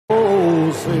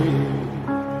say,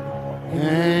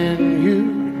 can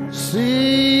you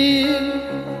see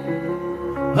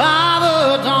by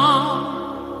the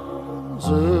dawn's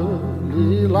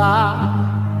early light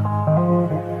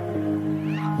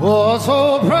what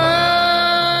so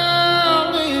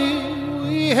proudly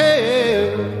we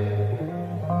hailed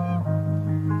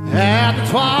at the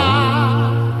twilight's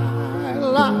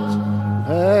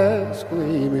last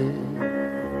gleaming,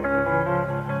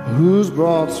 whose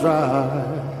broad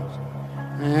stripes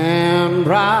and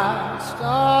bright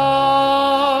stars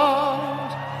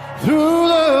through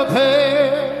the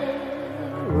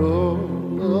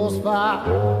perilous fight,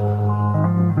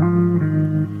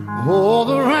 oh,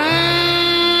 the ramparts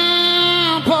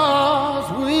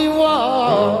we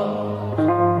watched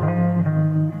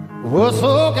were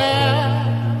so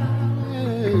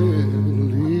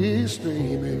gallantly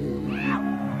streaming,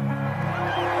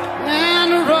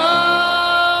 and the rockets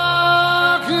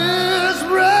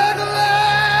regular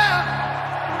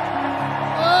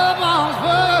amongst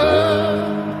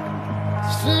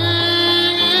birds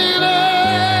singing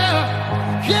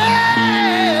out,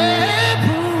 yeah,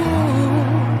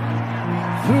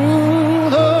 through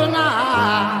the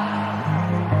night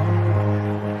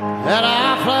that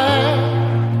our flag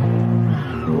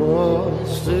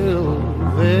was still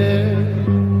there.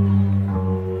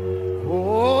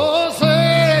 Oh,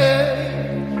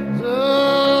 say,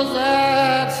 does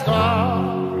that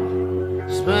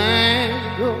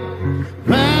star-spangled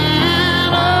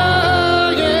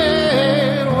banner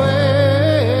yet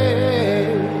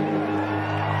wave?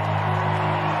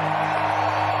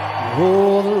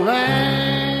 Oh, the land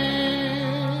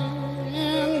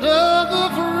of the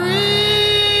free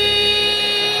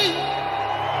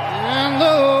and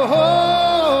the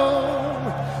home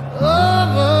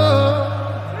of the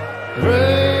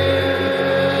brave.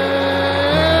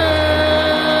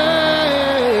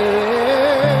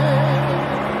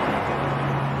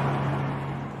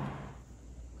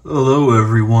 Hello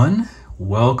everyone,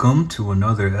 welcome to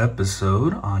another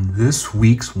episode on this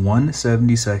week's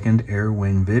 172nd Air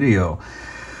Wing video.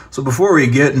 So before we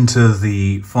get into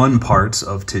the fun parts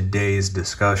of today's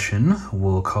discussion,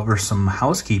 we'll cover some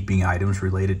housekeeping items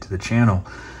related to the channel.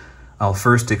 I'll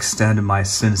first extend my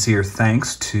sincere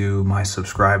thanks to my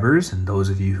subscribers and those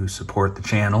of you who support the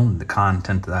channel and the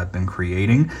content that I've been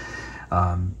creating.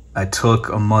 I took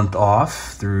a month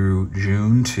off through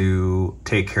June to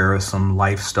take care of some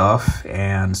life stuff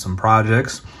and some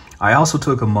projects. I also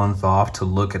took a month off to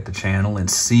look at the channel and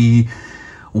see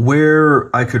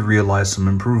where I could realize some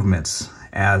improvements.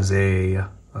 As a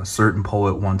certain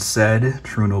poet once said,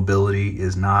 true nobility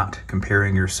is not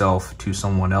comparing yourself to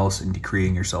someone else and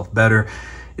decreeing yourself better.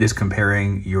 It is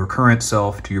comparing your current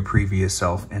self to your previous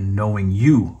self and knowing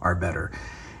you are better.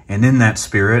 And in that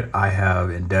spirit, I have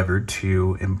endeavored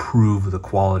to improve the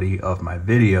quality of my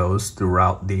videos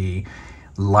throughout the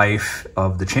life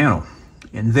of the channel.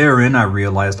 And therein, I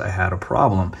realized I had a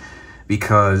problem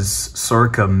because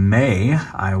circa May,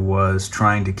 I was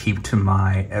trying to keep to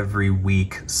my every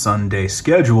week Sunday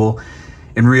schedule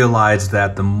and realized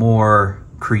that the more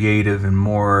creative and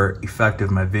more effective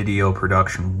my video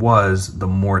production was, the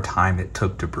more time it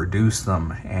took to produce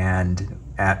them. And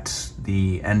at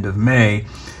the end of May,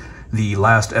 the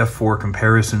last F4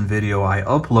 comparison video I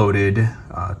uploaded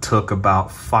took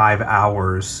about 5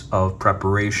 hours of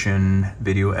preparation,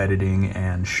 video editing,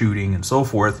 and shooting and so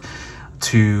forth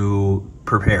to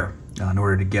prepare in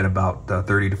order to get about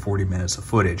 30 to 40 minutes of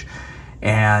footage.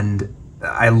 And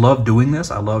I love doing this.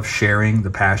 I love sharing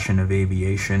the passion of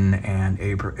aviation and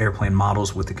airplane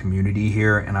models with the community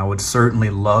here. And I would certainly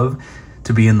love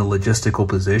to be in the logistical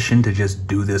position to just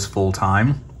do this full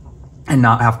time and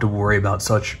not have to worry about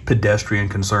such pedestrian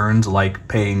concerns like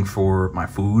paying for my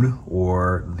food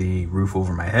or the roof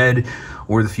over my head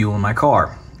or the fuel in my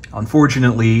car.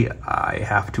 Unfortunately, I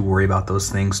have to worry about those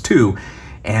things too.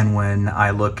 And when I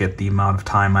look at the amount of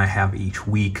time I have each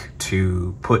week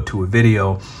to put to a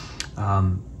video,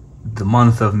 the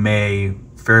month of May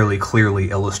fairly clearly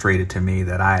illustrated to me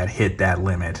that I had hit that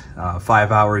limit.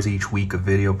 5 hours each week of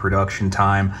video production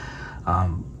time.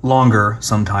 Longer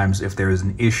sometimes if there is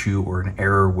an issue or an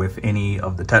error with any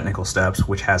of the technical steps,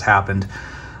 which has happened.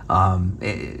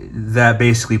 That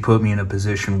basically put me in a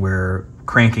position where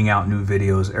cranking out new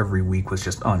videos every week was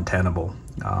just untenable.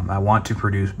 I want to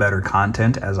produce better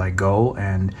content as I go,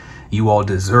 and you all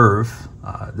deserve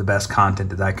the best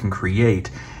content that I can create.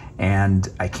 And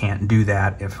I can't do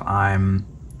that if I'm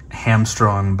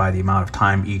hamstrung by the amount of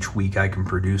time each week I can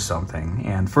produce something.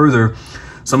 And further,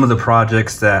 some of the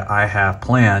projects that I have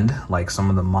planned, like some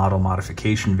of the model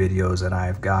modification videos that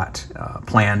I've got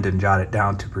planned and jotted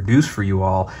down to produce for you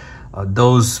all,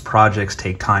 those projects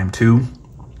take time too.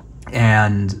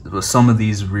 And some of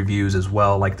these reviews as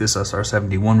well, like this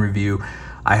SR-71 review,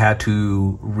 I had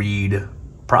to read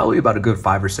probably about a good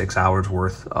 5 or 6 hours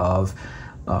worth of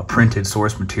printed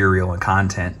source material and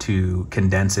content to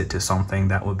condense it to something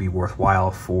that would be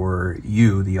worthwhile for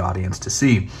you, the audience, to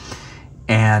see.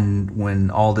 And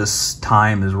when all this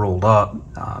time is rolled up,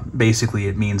 basically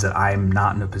it means that I'm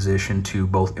not in a position to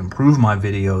both improve my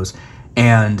videos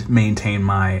and maintain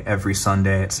my every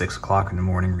Sunday at 6 o'clock in the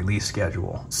morning release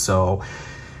schedule. So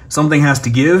something has to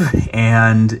give,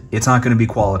 and it's not going to be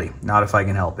quality, not if I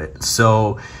can help it.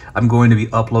 So I'm going to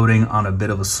be uploading on a bit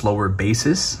of a slower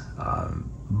basis,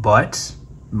 but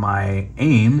my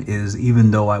aim is,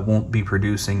 even though I won't be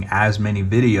producing as many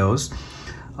videos,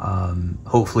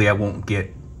 hopefully I won't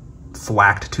get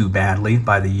thwacked too badly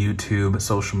by the YouTube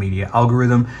social media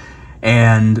algorithm.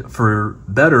 And for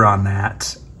better on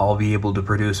that, I'll be able to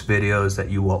produce videos that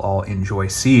you will all enjoy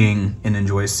seeing and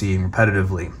enjoy seeing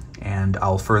repetitively. And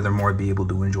I'll furthermore be able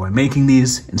to enjoy making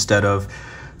these instead of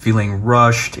feeling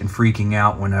rushed and freaking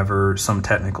out whenever some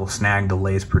technical snag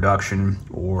delays production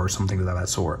or something of that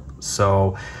sort.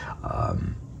 So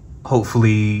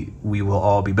hopefully we will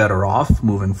all be better off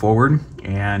moving forward.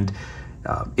 And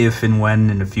if and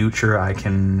when in the future I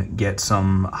can get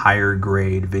some higher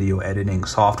grade video editing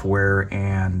software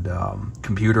and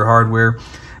computer hardware,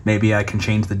 maybe I can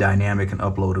change the dynamic and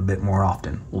upload a bit more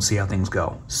often. We'll see how things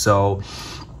go. So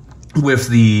with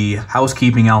the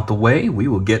housekeeping out the way, we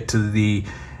will get to the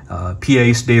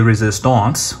pièce de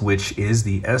résistance, which is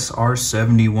the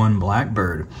SR-71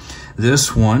 Blackbird.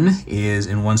 This one is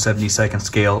in 1/72nd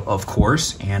scale, of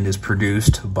course, and is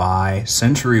produced by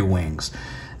Century Wings.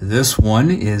 This one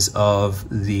is of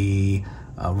the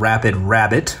Rapid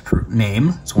Rabbit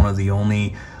name. It's one of the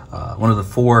only, one of the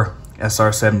 4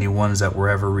 SR-71s that were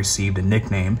ever received a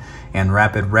nickname. And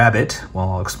Rapid Rabbit,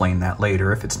 well, I'll explain that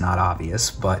later if it's not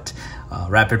obvious, but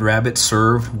Rapid Rabbit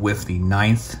served with the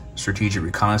 9th Strategic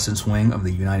Reconnaissance Wing of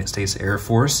the United States Air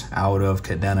Force out of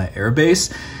Kadena Air Base,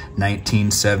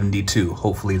 1972.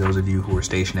 Hopefully those of you who are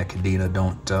stationed at Kadena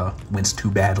don't wince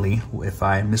too badly if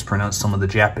I mispronounce some of the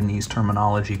Japanese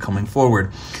terminology coming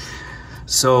forward.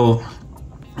 So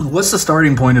what's the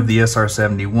starting point of the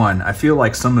SR-71? I feel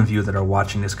like some of you that are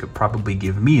watching this could probably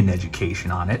give me an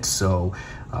education on it. So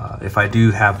if I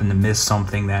do happen to miss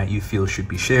something that you feel should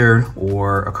be shared,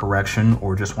 or a correction,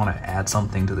 or just want to add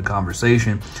something to the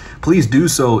conversation, please do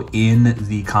so in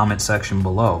the comment section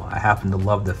below. I happen to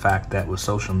love the fact that with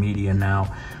social media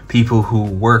now, people who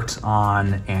worked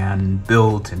on and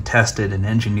built and tested and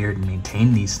engineered and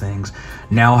maintained these things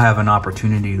now have an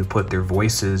opportunity to put their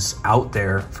voices out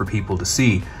there for people to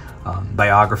see.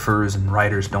 Biographers and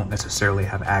writers don't necessarily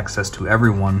have access to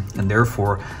everyone, and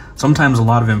therefore sometimes a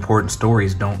lot of important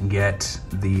stories don't get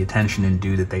the attention and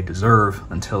due that they deserve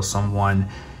until someone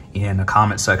in a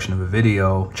comment section of a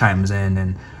video chimes in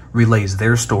and relays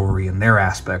their story and their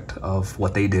aspect of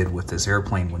what they did with this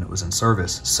airplane when it was in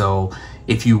service. So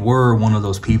if you were one of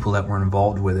those people that were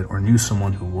involved with it or knew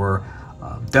someone who were,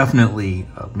 definitely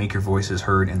make your voices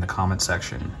heard in the comment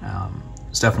section.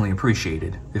 It's definitely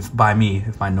appreciated, if by me,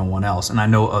 if by no one else. And I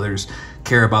know others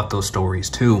care about those stories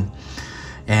too.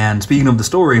 And speaking of the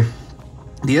story,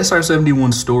 the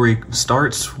SR-71 story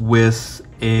starts with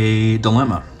a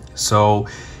dilemma. So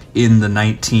in the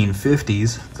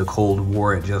 1950s, the Cold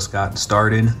War had just gotten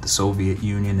started. The Soviet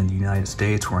Union and the United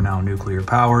States were now nuclear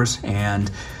powers, and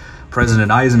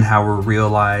President Eisenhower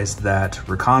realized that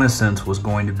reconnaissance was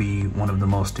going to be one of the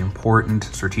most important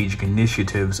strategic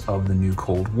initiatives of the new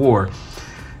Cold War,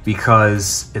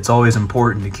 because it's always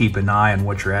important to keep an eye on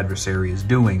what your adversary is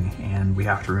doing. And we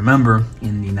have to remember,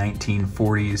 in the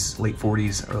 1940s, late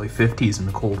 40s, early 50s in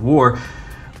the Cold War,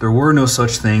 there were no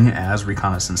such thing as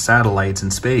reconnaissance satellites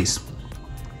in space.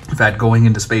 In fact, going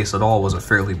into space at all was a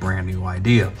fairly brand new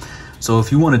idea. So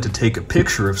if you wanted to take a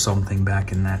picture of something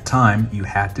back in that time, you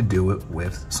had to do it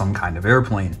with some kind of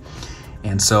airplane.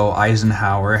 And so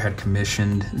Eisenhower had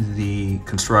commissioned the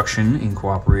construction in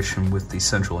cooperation with the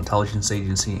Central Intelligence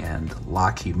Agency and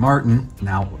Lockheed Martin.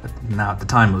 Now at the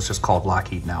time it was just called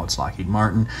Lockheed, now it's Lockheed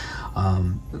Martin.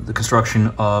 The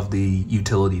construction of the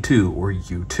Utility 2, or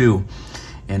U-2.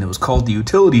 And it was called the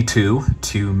Utility 2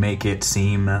 to make it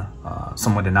seem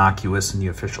somewhat innocuous in the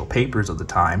official papers of the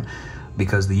time,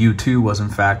 because the U-2 was in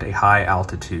fact a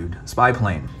high-altitude spy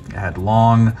plane. It had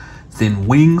long, thin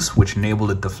wings, which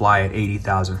enabled it to fly at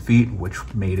 80,000 feet, which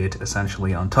made it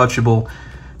essentially untouchable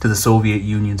to the Soviet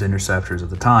Union's interceptors of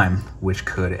the time, which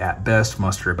could at best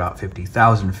muster about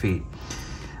 50,000 feet.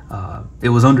 It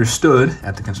was understood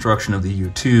at the construction of the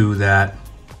U-2 that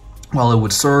while it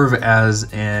would serve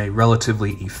as a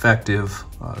relatively effective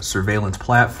surveillance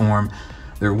platform,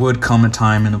 there would come a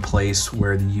time and a place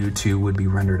where the U-2 would be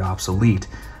rendered obsolete.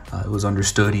 It was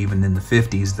understood even in the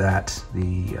 50s that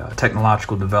the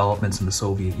technological developments in the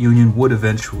Soviet Union would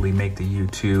eventually make the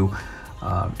U-2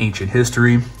 ancient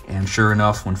history. And sure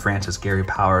enough, when Francis Gary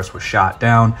Powers was shot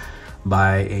down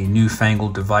by a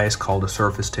newfangled device called a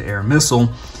surface-to-air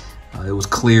missile, it was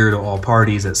clear to all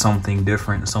parties that something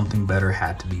different and something better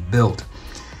had to be built.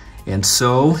 And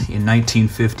so, in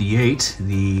 1958,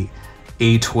 the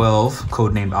A-12,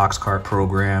 codenamed Oxcart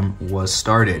program, was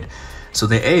started. So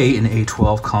the A in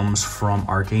A-12 comes from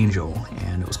Archangel,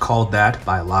 and it was called that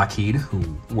by Lockheed,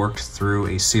 who worked through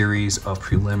a series of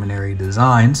preliminary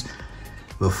designs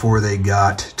before they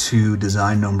got to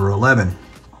design number 11.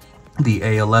 The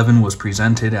A-11 was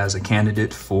presented as a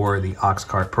candidate for the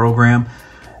Oxcart program.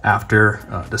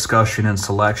 After discussion and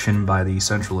selection by the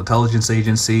Central Intelligence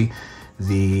Agency,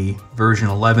 the version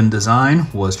 11 design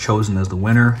was chosen as the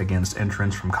winner against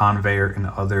entrants from Convair and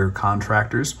other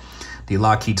contractors. The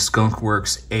Lockheed Skunk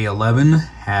Works A-11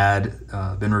 had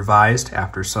been revised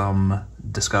after some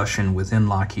discussion within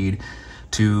Lockheed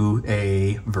to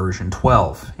a version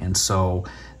 12. And so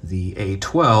the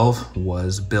A-12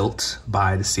 was built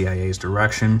by the CIA's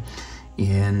direction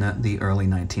in the early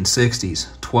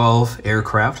 1960s. 12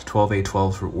 aircraft, 12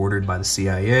 A-12s were ordered by the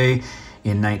CIA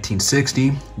in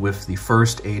 1960, with the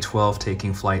first A-12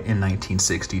 taking flight in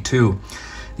 1962.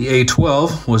 The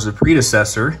A-12 was the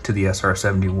predecessor to the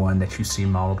SR-71 that you see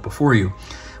modeled before you,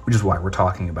 which is why we're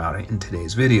talking about it in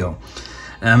today's video.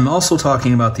 And I'm also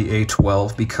talking about the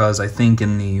A-12 because I think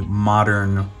in the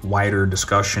modern, wider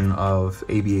discussion of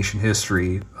aviation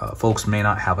history, folks may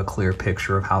not have a clear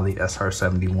picture of how the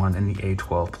SR-71 and the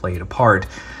A-12 played a part.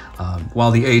 While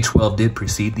the A-12 did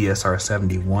precede the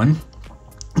SR-71,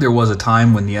 there was a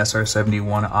time when the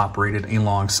SR-71 operated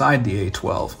alongside the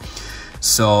A-12.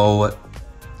 So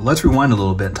let's rewind a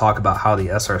little bit and talk about how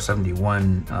the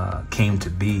SR-71 came to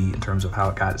be in terms of how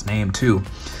it got its name too.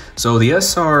 So the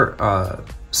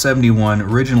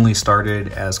SR-71 originally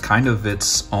started as kind of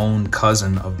its own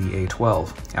cousin of the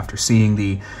A-12. After seeing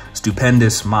the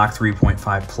stupendous Mach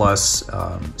 3.5 plus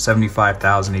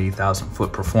 75,000, 80,000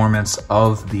 foot performance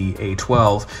of the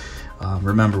A-12,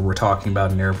 remember, we're talking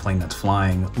about an airplane that's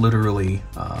flying literally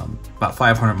about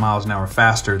 500 miles an hour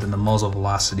faster than the muzzle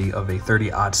velocity of a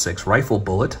 30-06 rifle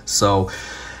bullet. So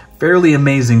fairly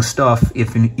amazing stuff,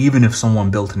 even if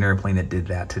someone built an airplane that did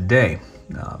that today.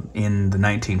 In the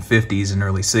 1950s and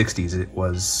early 60s, it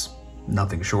was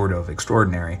nothing short of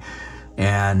extraordinary.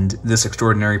 And this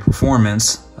extraordinary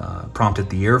performance prompted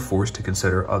the Air Force to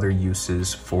consider other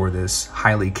uses for this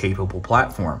highly capable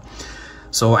platform.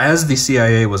 So as the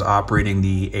CIA was operating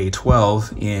the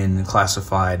A-12 in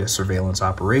classified surveillance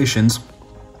operations,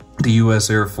 the U.S.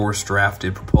 Air Force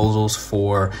drafted proposals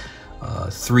for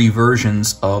 3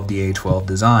 versions of the A-12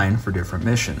 design for different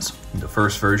missions. The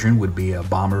first version would be a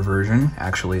bomber version,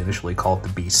 actually initially called the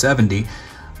B-70,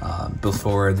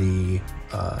 before the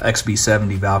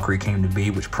XB-70 Valkyrie came to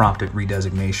be, which prompted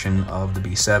redesignation of the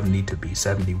B-70 to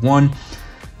B-71.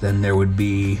 Then there would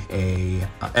be a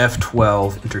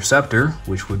F-12 interceptor,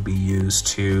 which would be used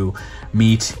to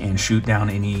meet and shoot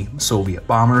down any Soviet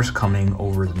bombers coming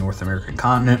over the North American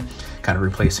continent, kind of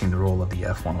replacing the role of the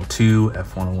F-102,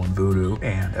 F-101 Voodoo,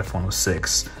 and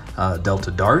F-106 Delta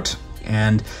Dart.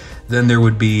 And then there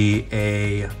would be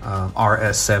a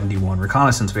RS-71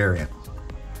 reconnaissance variant.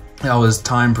 Now, as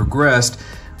time progressed,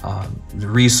 the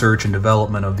research and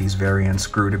development of these variants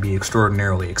grew to be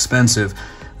extraordinarily expensive.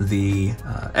 The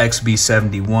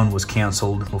XB-71 was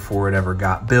canceled before it ever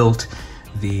got built.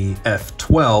 The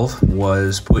F-12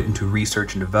 was put into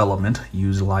research and development,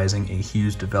 utilizing a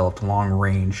Hughes-developed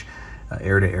long-range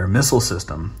air-to-air missile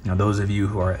system. Now, those of you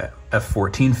who are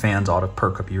F-14 fans ought to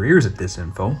perk up your ears at this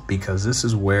info, because this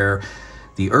is where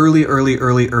the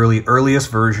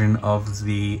earliest version of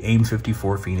the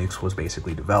AIM-54 Phoenix was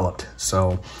basically developed.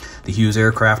 So the Hughes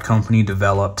Aircraft Company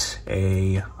developed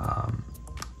a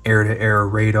air-to-air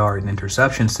radar and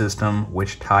interception system,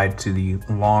 which tied to the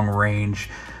long-range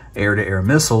air-to-air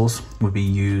missiles would be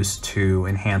used to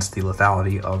enhance the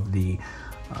lethality of the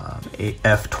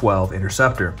F-12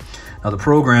 interceptor. Now, the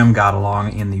program got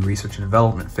along in the research and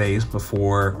development phase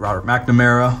before Robert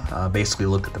McNamara basically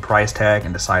looked at the price tag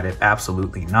and decided,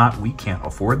 absolutely not, we can't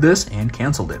afford this, and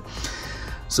canceled it.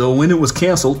 So when it was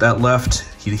canceled, that left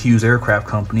the Hughes Aircraft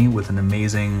Company with an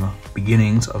amazing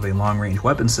beginnings of a long-range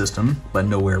weapon system, but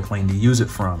no airplane to use it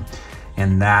from.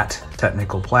 And that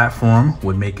technical platform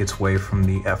would make its way from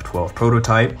the F-12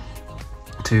 prototype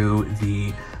to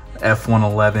the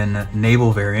F-111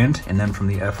 naval variant, and then from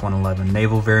the F-111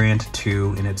 naval variant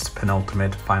to, in its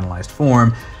penultimate finalized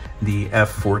form, the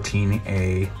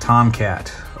F-14A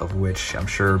Tomcat, of which I'm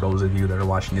sure those of you that are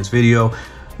watching this video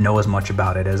know as much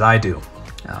about it as I do.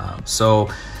 So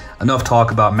enough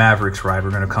talk about Mavericks, right? We're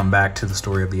going to come back to the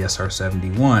story of the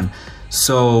SR-71.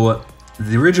 So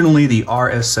originally the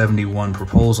RS-71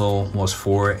 proposal was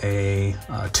for a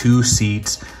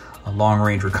two-seat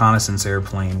long-range reconnaissance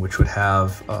airplane, which would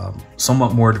have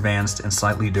somewhat more advanced and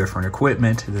slightly different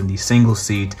equipment than the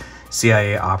single-seat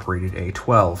CIA-operated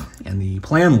A-12. And the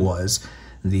plan was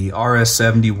the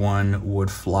RS-71 would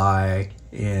fly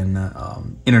in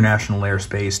international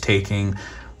airspace, taking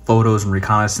photos and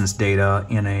reconnaissance data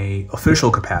in a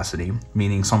official capacity,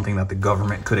 meaning something that the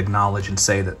government could acknowledge and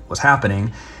say that was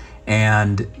happening.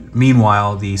 And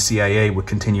meanwhile, the CIA would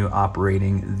continue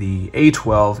operating the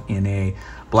A-12 in a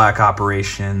black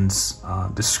operations,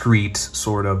 discrete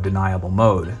sort of deniable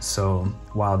mode. So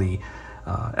while the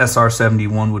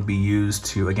SR-71 would be used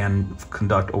to, again,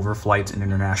 conduct overflights in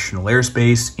international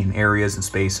airspace in areas and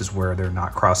spaces where they're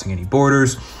not crossing any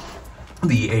borders,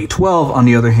 the A-12, on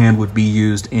the other hand, would be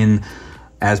used in,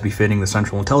 as befitting the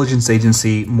Central Intelligence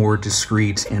Agency, more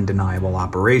discrete and deniable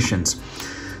operations.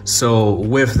 So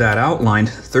with that outlined,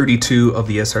 32 of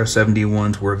the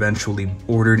SR-71s were eventually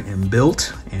ordered and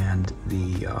built, and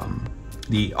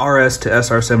the RS to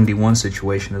SR-71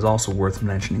 situation is also worth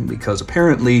mentioning because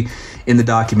apparently in the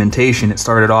documentation it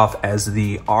started off as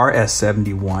the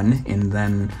RS-71, and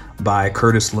then by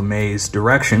Curtis LeMay's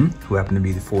direction, who happened to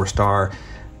be the 4-star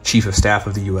Chief of Staff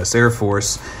of the U.S. Air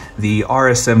Force, the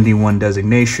RS-71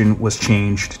 designation was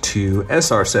changed to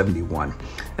SR-71,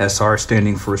 SR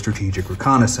standing for Strategic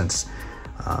Reconnaissance.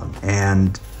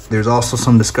 And there's also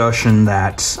some discussion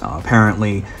that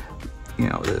apparently, you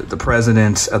know, the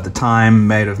president at the time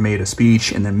might have made a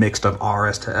speech and then mixed up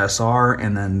RS to SR,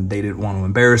 and then they didn't want to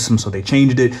embarrass him, so they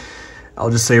changed it.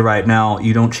 I'll just say right now,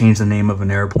 you don't change the name of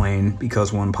an airplane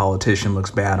because one politician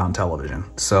looks bad on television.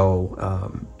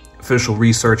 So official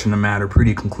research in the matter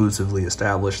pretty conclusively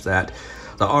established that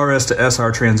the RS to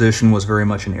SR transition was very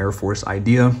much an Air Force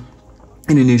idea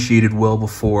and initiated well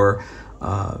before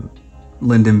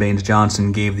Lyndon Baines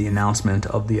Johnson gave the announcement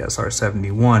of the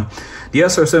SR-71. The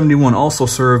SR-71 also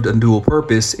served a dual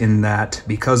purpose in that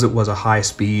because it was a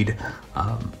high-speed,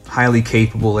 highly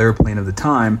capable airplane of the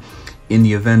time, in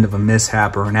the event of a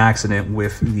mishap or an accident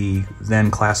with the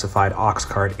then classified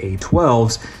Oxcart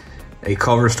A-12s, a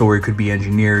cover story could be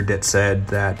engineered that said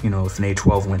that, you know, if an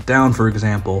A-12 went down, for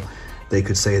example, they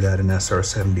could say that an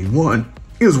SR-71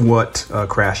 is what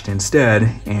crashed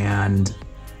instead, and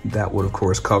that would, of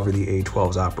course, cover the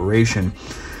A-12's operation.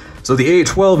 So the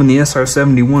A-12 and the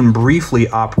SR-71 briefly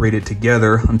operated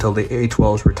together until the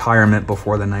A-12's retirement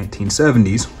before the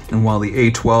 1970s, and while the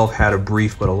A-12 had a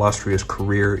brief but illustrious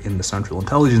career in the Central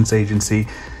Intelligence Agency,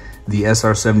 the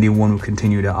SR-71 would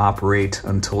continue to operate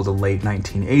until the late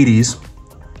 1980s,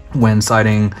 when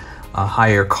citing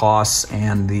higher costs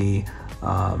and the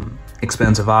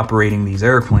expense of operating these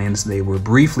airplanes, they were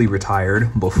briefly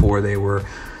retired before they were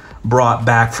brought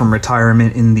back from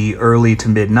retirement in the early to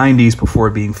mid 90s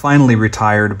before being finally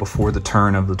retired before the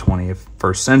turn of the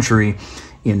 21st century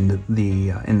in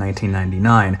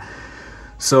 1999.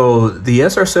 So the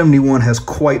SR-71 has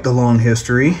quite the long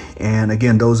history, and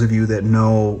again, those of you that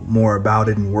know more about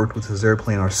it and worked with this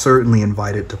airplane are certainly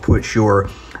invited to put your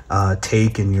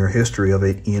take and your history of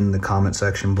it in the comment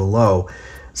section below.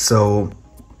 So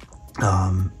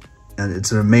and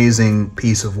it's an amazing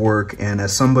piece of work, and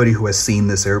as somebody who has seen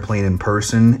this airplane in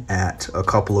person at a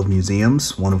couple of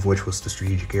museums, one of which was the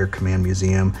Strategic Air Command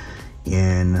Museum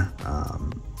in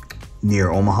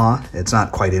near Omaha. It's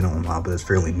not quite in Omaha, but it's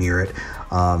fairly near it.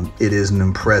 It is an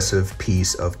impressive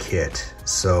piece of kit.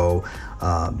 So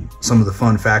some of the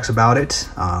fun facts about it,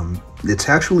 it's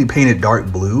actually painted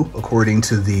dark blue according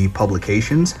to the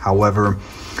publications. However,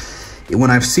 when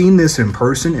I've seen this in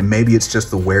person, and maybe it's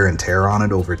just the wear and tear on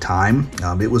it over time,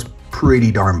 it was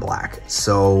pretty darn black.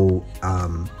 So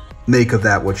make of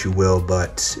that what you will,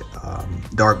 but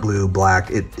dark blue,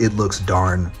 black, it looks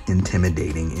darn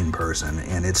intimidating in person,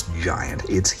 and it's giant,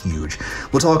 it's huge.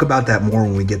 We'll talk about that more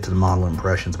when we get to the model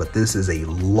impressions, but this is a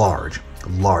large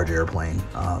airplane.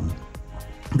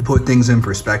 To put things in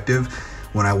perspective,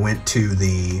 when I went to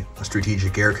the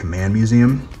Strategic Air Command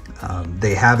Museum,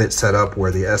 they have it set up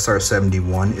where the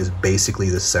SR-71 is basically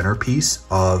the centerpiece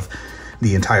of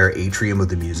the entire atrium of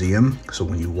the museum. So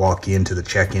when you walk into the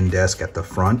check-in desk at the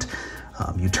front,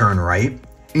 you turn right,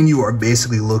 and you are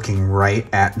basically looking right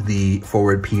at the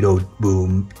forward pitot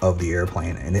boom of the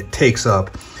airplane, and it takes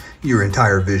up your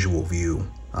entire visual view.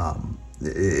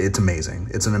 It's amazing.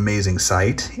 It's an amazing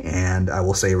sight, and I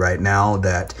will say right now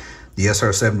that The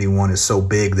SR-71 is so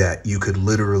big that you could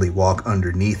literally walk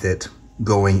underneath it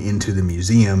going into the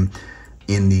museum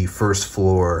in the first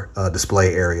floor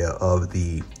display area of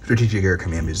the Strategic Air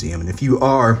Command Museum. And if you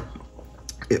are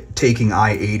taking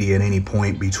I-80 at any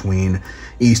point between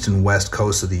east and west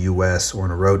coast of the US or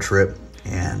on a road trip,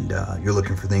 and you're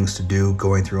looking for things to do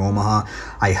going through Omaha,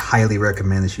 I highly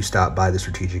recommend that you stop by the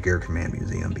Strategic Air Command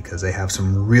Museum because they have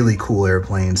some really cool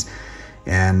airplanes.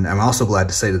 And I'm also glad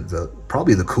to say that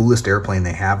probably the coolest airplane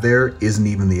they have there isn't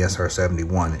even the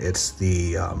SR-71. It's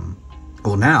the,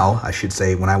 well, now I should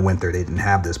say, when I went there they didn't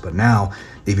have this, but now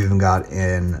they've even got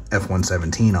an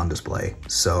F-117 on display.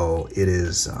 So it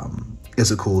is,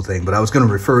 it's a cool thing. But I was going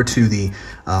to refer to the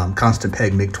Constant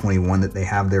Peg MiG-21 that they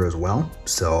have there as well.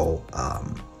 So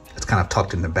it's kind of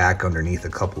tucked in the back underneath a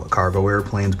couple of cargo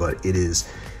airplanes, but it's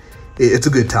a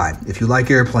good time. If you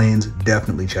like airplanes,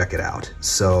 definitely check it out.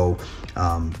 So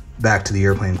back to the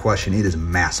airplane question, it is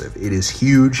massive. It is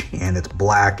huge, and it's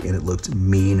black, and it looks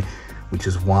mean, which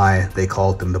is why they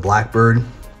call it the Blackbird.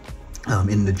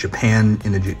 In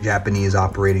the Japanese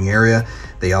operating area,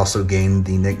 they also gained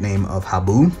the nickname of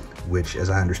Habu, which, as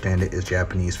I understand it, is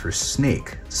Japanese for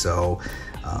snake. So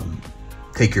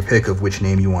take your pick of which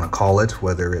name you want to call it,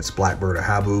 whether it's Blackbird or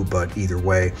Habu, but either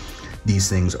way, these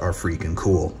things are freaking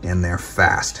cool, and they're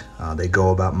fast. They go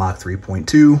about Mach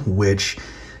 3.2, which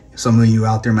some of you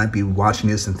out there might be watching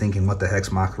this and thinking, what the heck's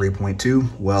Mach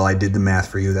 3.2? Well, I did the math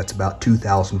for you. That's about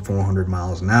 2,400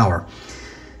 miles an hour.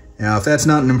 Now, if that's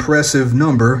not an impressive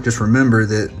number, just remember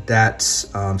that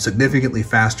that's significantly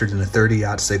faster than a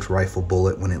 30-06 rifle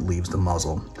bullet when it leaves the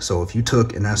muzzle. So if you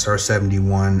took an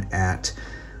SR-71 at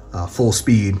full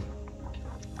speed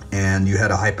and you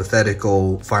had a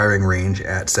hypothetical firing range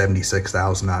at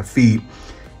 76,000 odd feet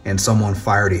and someone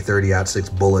fired a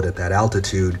 30-06 bullet at that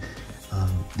altitude,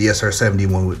 the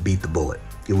SR-71 would beat the bullet.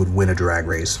 It would win a drag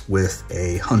race with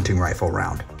a hunting rifle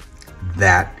round.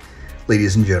 That,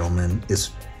 ladies and gentlemen,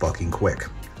 is fucking quick.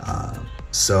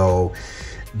 So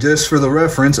just for the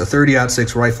reference, a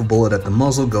 30-06 rifle bullet at the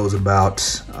muzzle goes about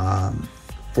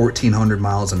 1,400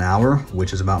 miles an hour,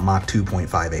 which is about Mach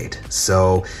 2.58.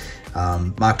 So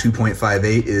Mach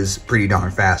 2.58 is pretty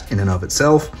darn fast in and of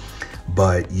itself,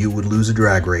 but you would lose a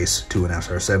drag race to an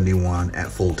SR-71 at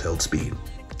full tilt speed.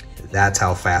 That's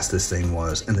how fast this thing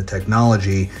was, and the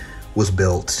technology was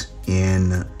built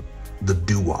in the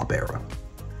doo-wop era.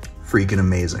 Freaking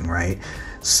amazing, right?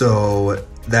 So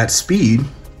that speed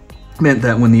meant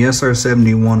that when the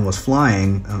SR-71 was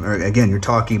flying, again, you're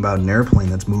talking about an airplane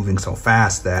that's moving so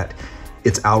fast that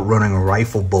it's outrunning a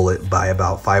rifle bullet by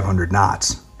about 500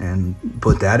 knots. And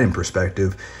put that in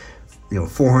perspective,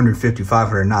 450,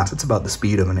 500 knots, it's about the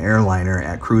speed of an airliner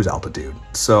at cruise altitude.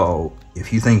 So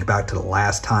if you think back to the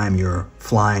last time you're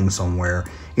flying somewhere,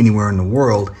 anywhere in the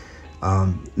world,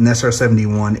 an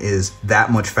SR-71 is that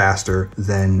much faster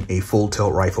than a full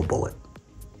tilt rifle bullet.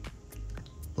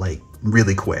 Like,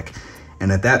 really quick.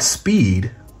 And at that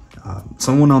speed,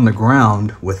 someone on the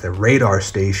ground with a radar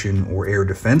station or air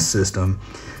defense system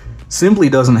simply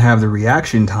doesn't have the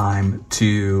reaction time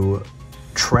to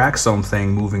track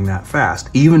something moving that fast,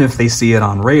 even if they see it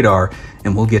on radar.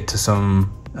 And we'll get to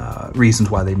some reasons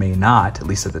why they may not, at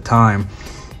least at the time.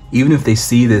 Even if they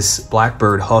see this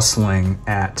Blackbird hustling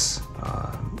at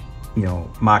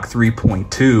Mach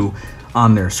 3.2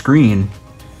 on their screen,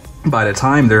 by the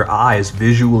time their eyes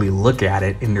visually look at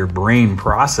it and their brain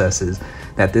processes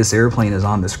that this airplane is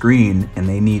on the screen and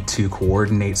they need to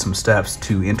coordinate some steps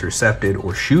to intercept it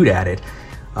or shoot at it,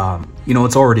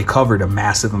 it's already covered a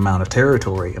massive amount of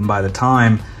territory. And by the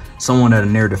time someone at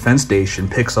an air defense station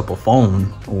picks up a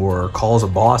phone or calls a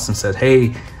boss and says,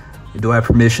 hey, do I have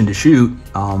permission to shoot?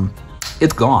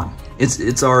 It's gone.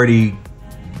 It's already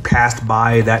passed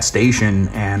by that station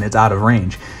and it's out of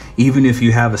range. Even if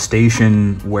you have a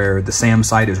station where the SAM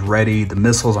site is ready, the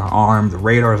missiles are armed, the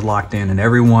radar is locked in, and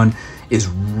everyone is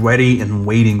ready and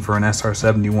waiting for an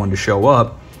SR-71 to show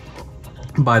up,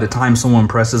 by the time someone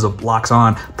presses a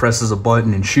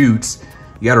button and shoots,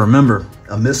 you got to remember,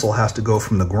 a missile has to go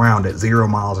from the ground at 0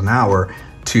 miles an hour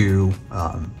to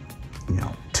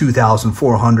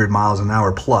 2,400 miles an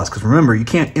hour plus. Because remember, you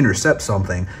can't intercept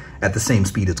something at the same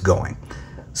speed it's going.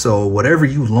 So whatever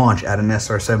you launch at an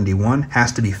SR-71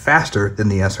 has to be faster than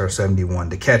the SR-71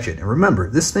 to catch it. And remember,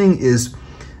 this thing is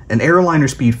an airliner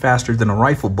speed faster than a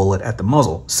rifle bullet at the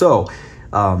muzzle. So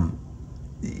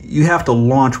you have to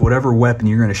launch whatever weapon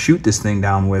you're going to shoot this thing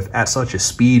down with at such a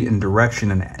speed and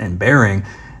direction and bearing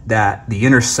that the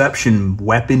interception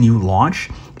weapon you launch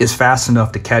is fast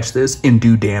enough to catch this and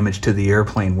do damage to the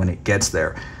airplane when it gets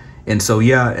there. And so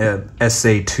yeah, a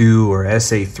SA-2 or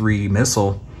SA-3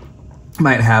 missile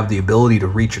might have the ability to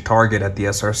reach a target at the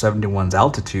SR-71's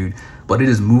altitude, but it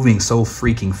is moving so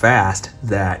freaking fast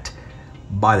that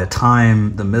by the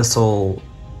time the missile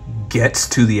gets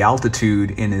to the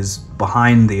altitude and is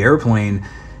behind the airplane,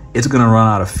 it's going to run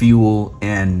out of fuel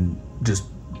and just,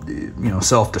 you know,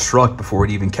 self-destruct before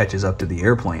it even catches up to the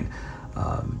airplane.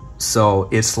 So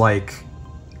it's like,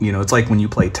 you know, it's like when you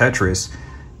play Tetris,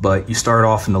 but you start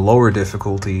off in the lower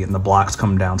difficulty and the blocks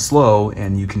come down slow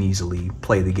and you can easily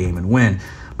play the game and win.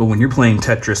 But when you're playing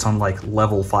Tetris on like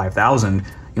level 5,000, you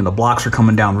know, the blocks are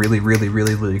coming down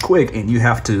really quick, and you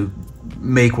have to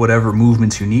make whatever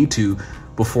movements you need to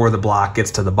before the block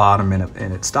gets to the bottom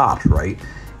and it stops, right?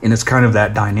 And it's kind of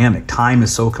that dynamic. Time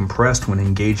is so compressed when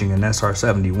engaging an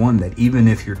SR-71 that even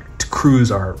if your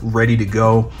crews are ready to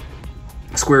go,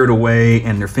 squared away,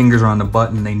 and their fingers are on the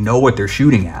button, they know what they're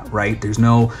shooting at, right?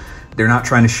 They're not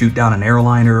trying to shoot down an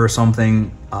airliner or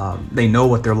something. They know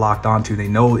what they're locked onto. They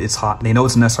know it's hot. They know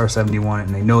it's an SR-71,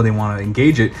 and they know they want to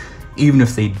engage it. Even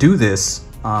if they do this,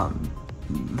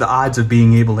 the odds of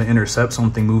being able to intercept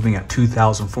something moving at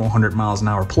 2,400 miles an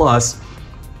hour plus,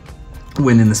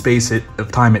 when in the space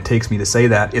of time it takes me to say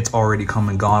that, it's already come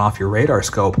and gone off your radar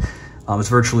scope, it's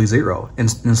virtually zero.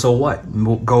 And so what?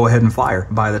 We'll go ahead and fire.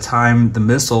 By the time the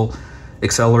missile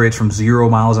accelerates from 0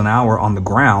 miles an hour on the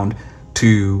ground to,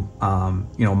 you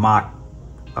know, Mach,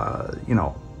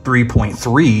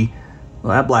 3.3,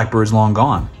 well, that Blackbird's long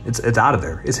gone. It's out of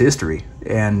there. It's history.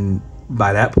 And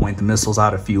by that point, the missile's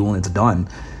out of fuel and it's done.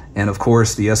 And of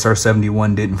course, the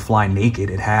SR-71 didn't fly naked.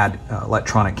 It had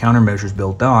electronic countermeasures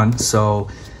built on. So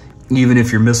even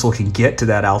if your missile can get to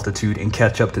that altitude and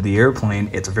catch up to the airplane,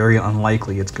 it's very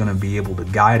unlikely it's going to be able to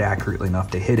guide accurately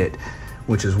enough to hit it,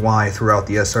 which is why throughout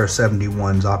the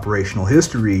SR-71's operational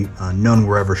history, none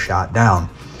were ever shot down.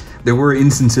 There were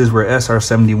instances where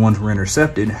SR-71s were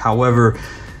intercepted. However,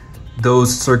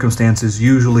 those circumstances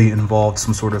usually involved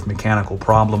some sort of mechanical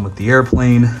problem with the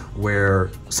airplane, where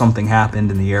something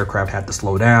happened and the aircraft had to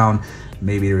slow down.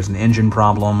 Maybe there was an engine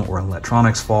problem or an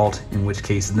electronics fault, in which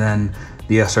case then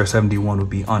the SR-71 would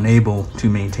be unable to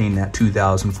maintain that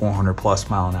 2,400 plus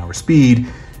mile an hour speed,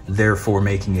 therefore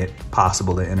making it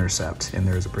possible to intercept. And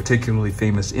there's a particularly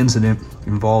famous incident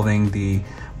involving the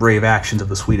brave actions of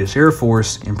the Swedish Air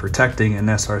Force in protecting an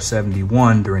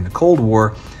SR-71 during the Cold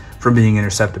War from being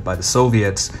intercepted by the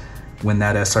Soviets, when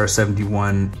that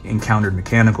SR-71 encountered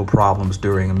mechanical problems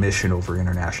during a mission over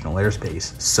international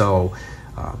airspace. So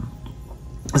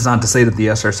it's not to say that the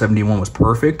SR-71 was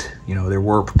perfect. You know, there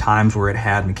were times where it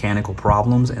had mechanical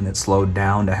problems and it slowed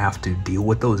down to have to deal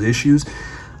with those issues.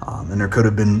 And there could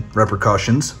have been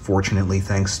repercussions. Fortunately,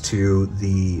 thanks to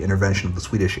the intervention of the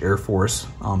Swedish Air Force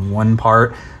on one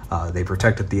part, they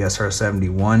protected the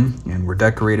SR-71 and were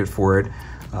decorated for it.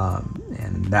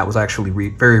 And that was actually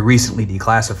very recently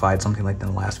declassified, something like in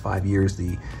the last 5 years.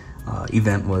 The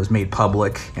event was made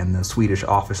public, and the Swedish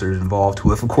officers involved,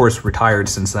 who have of course retired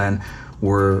since then,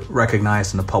 were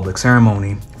recognized in the public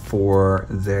ceremony for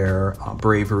their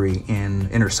bravery in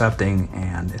intercepting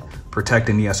and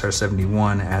protecting the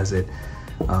SR-71 as it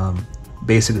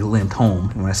basically limped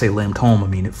home. And when I say limped home, I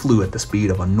mean it flew at the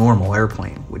speed of a normal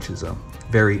airplane, which is a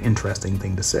very interesting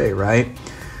thing to say, right?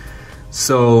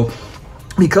 So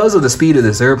because of the speed of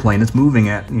this airplane, it's moving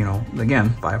at, you know, again,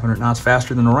 500 knots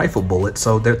faster than a rifle bullet,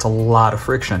 so there's a lot of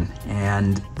friction.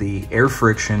 And the air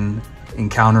friction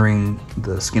encountering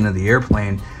the skin of the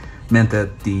airplane meant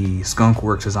that the Skunk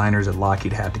Works designers at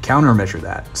Lockheed had to countermeasure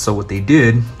that. So what they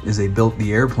did is they built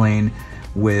the airplane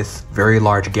with very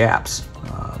large gaps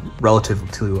relative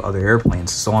to other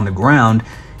airplanes. So on the ground,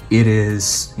 it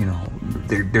is, you know,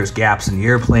 there's gaps in the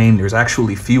airplane. There's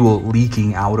actually fuel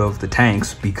leaking out of the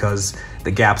tanks because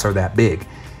the gaps are that big.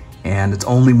 And it's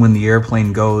only when the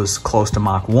airplane goes close to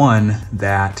Mach 1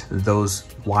 that those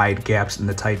wide gaps in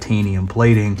the titanium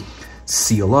plating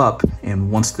seal up.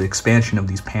 And once the expansion of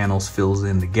these panels fills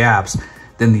in the gaps,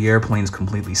 then the airplane's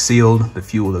completely sealed, the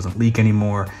fuel doesn't leak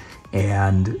anymore,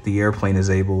 and the airplane is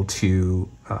able to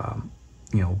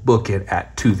book it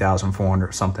at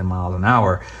 2,400 something miles an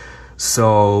hour.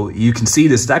 So you can see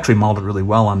this, it's actually modeled really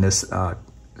well on this.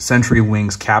 Century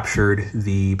Wings captured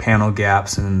the panel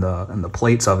gaps and the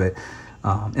plates of it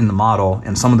in the model,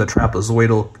 and some of the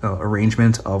trapezoidal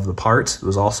arrangement of the parts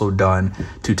was also done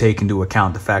to take into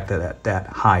account the fact that at that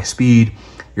high speed,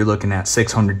 you're looking at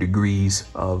 600 degrees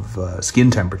of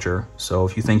skin temperature. So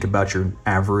if you think about your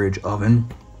average oven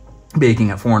baking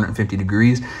at 450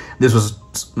 degrees, this was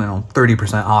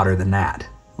 30% hotter than that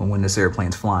when this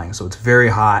airplane's flying. So it's very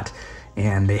hot,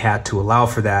 and they had to allow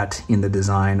for that in the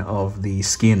design of the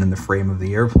skin and the frame of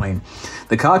the airplane.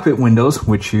 The cockpit windows,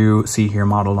 which you see here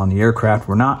modeled on the aircraft,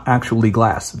 were not actually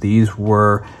glass. These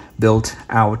were built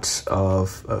out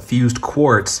of fused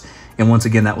quartz, and once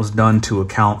again that was done to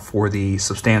account for the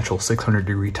substantial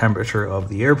 600-degree temperature of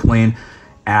the airplane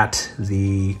at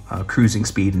the cruising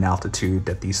speed and altitude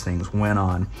that these things went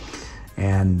on.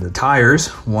 And the tires,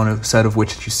 one set of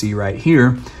which you see right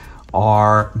here,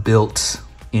 are built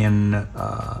in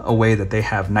a way that they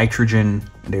have nitrogen.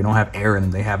 They don't have air in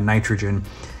them, they have nitrogen,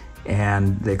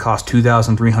 and they cost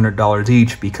 $2,300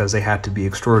 each because they had to be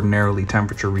extraordinarily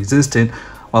temperature resistant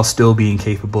while still being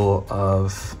capable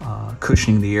of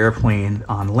cushioning the airplane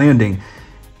on landing.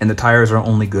 And the tires are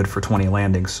only good for 20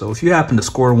 landings. So if you happen to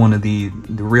score one of the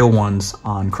real ones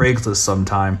on Craigslist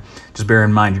sometime, just bear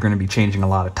in mind you're going to be changing a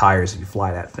lot of tires if you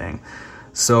fly that thing.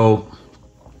 So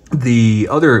the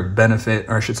other benefit,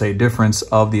 or I should say difference,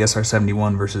 of the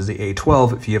SR-71 versus the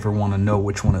A-12, if you ever want to know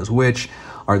which one is which,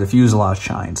 are the fuselage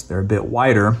chines. They're a bit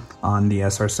wider on the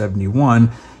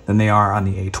SR-71 than they are on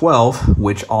the A-12,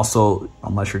 which also,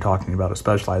 unless you're talking about a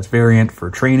specialized variant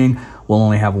for training, will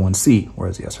only have one seat,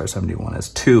 whereas the SR-71 has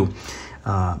two.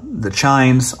 The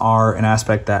chines are an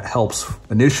aspect that helps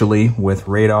initially with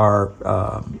radar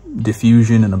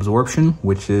diffusion and absorption,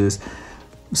 which is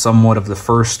somewhat of the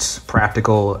first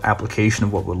practical application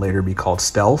of what would later be called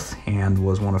stealth, and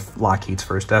was one of Lockheed's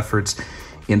first efforts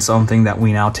in something that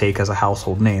we now take as a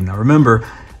household name. Now remember,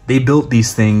 they built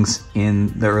these things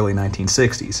in the early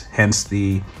 1960s, hence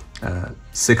the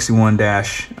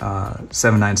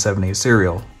 61-7978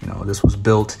 serial. You know, this was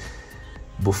built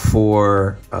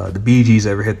before the Bee Gees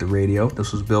ever hit the radio.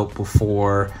 This was built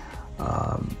before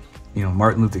you know,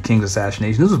 Martin Luther King's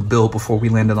assassination. This was built before we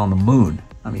landed on the moon.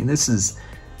 I mean, it's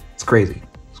crazy.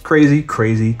 It's crazy,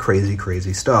 crazy, crazy,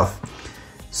 crazy stuff.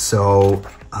 So,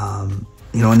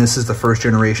 you know, and this is the first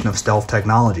generation of stealth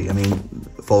technology. I mean,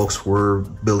 folks were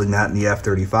building that in the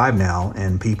F-35 now,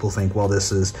 and people think, well,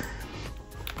 this is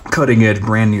cutting edge,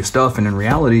 brand new stuff. And in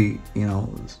reality, you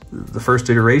know, the first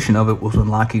iteration of it was when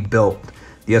Lockheed built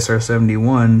the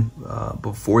SR-71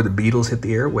 before the Beatles hit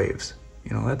the airwaves.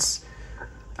 You know, that's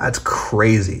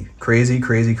crazy, crazy,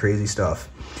 crazy, crazy stuff.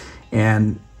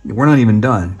 And we're not even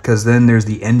done, because then there's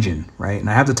the engine, right? And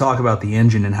I have to talk about the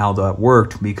engine and how that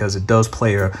worked, because it does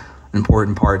play an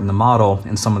important part in the model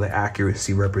and some of the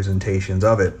accuracy representations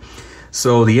of it.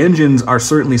 So the engines are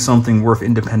certainly something worth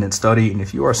independent study, and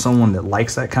if you are someone that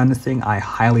likes that kind of thing, I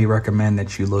highly recommend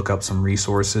that you look up some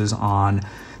resources on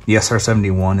the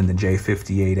SR-71 and the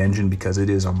J-58 engine, because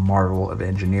it is a marvel of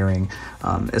engineering.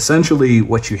 Essentially,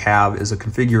 what you have is a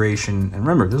configuration, and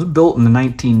remember, this was built in the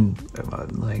late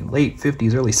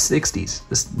 50s, early 60s.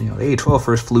 This, you know, the A-12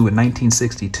 first flew in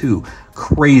 1962.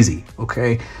 Crazy,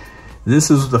 okay?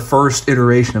 This is the first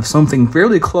iteration of something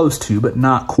fairly close to, but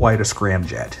not quite a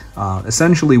scramjet.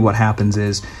 Essentially, what happens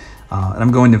is, and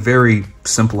I'm going to very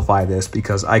simplify this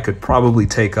because I could probably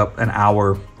take up an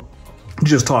hour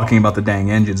just talking about the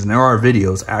dang engines, and there are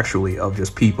videos actually of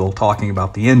just people talking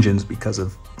about the engines because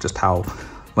of just how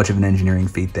much of an engineering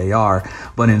feat they are.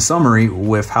 But in summary,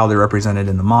 with how they're represented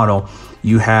in the model,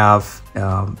 you have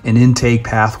an intake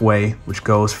pathway which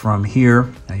goes from here.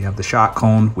 Now you have the shot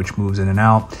cone which moves in and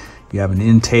out. You have an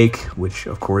intake which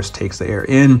of course takes the air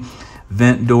in,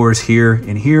 vent doors here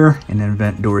and here, and then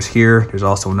vent doors here. There's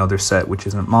also another set which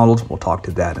isn't modeled. We'll talk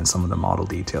to that in some of the model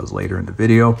details later in the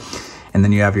video. And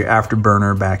then you have your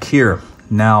afterburner back here.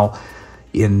 Now,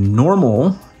 in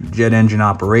normal jet engine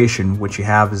operation, what you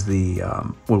have is the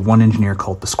what one engineer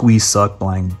called the squeeze, suck,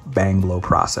 bang, blow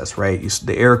process, right?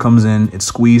 The air comes in, it's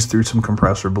squeezed through some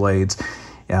compressor blades.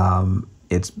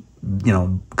 It's, you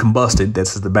know, combusted.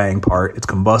 This is the bang part. It's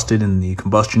combusted in the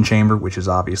combustion chamber, which is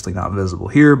obviously not visible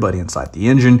here, but inside the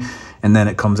engine. And then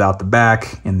it comes out the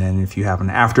back. And then if you have an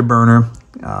afterburner,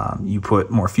 you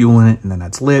put more fuel in it, and then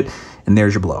that's lit. And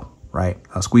there's your blow, right?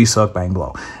 Squeeze, suck, bang,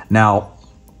 blow. Now,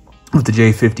 with the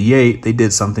J-58, they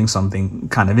did something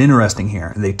kind of interesting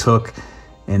here. They took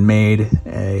and made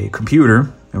a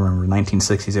computer. Remember,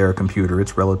 1960s era computer.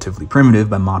 It's relatively primitive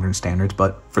by modern standards,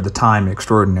 but for the time,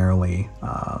 extraordinarily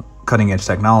cutting edge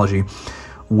technology,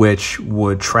 which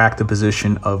would track the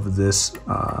position of this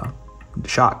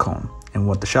shot cone. And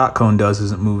what the shot cone does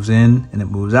is it moves in and it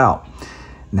moves out.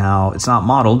 Now, it's not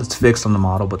modeled, it's fixed on the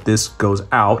model, but this goes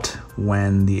out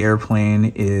when the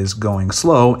airplane is going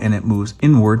slow, and it moves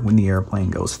inward when the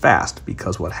airplane goes fast.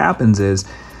 Because what happens is,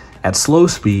 at slow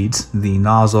speeds, the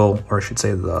nozzle, or I should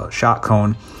say the shot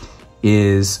cone,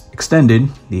 is extended,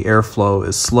 the airflow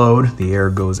is slowed, the air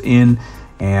goes in,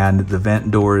 and the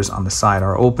vent doors on the side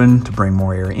are open to bring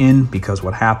more air in, because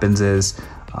what happens is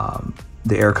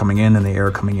the air coming in and the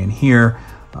air coming in here,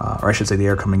 or I should say the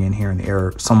air coming in here and the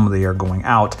air, some of the air going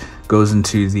out goes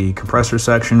into the compressor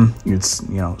section. It's,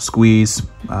 you know, squeeze,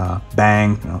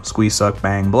 bang, you know, squeeze, suck,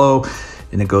 bang, blow,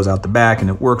 and it goes out the back, and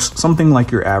it works something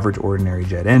like your average ordinary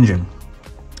jet engine.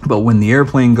 But when the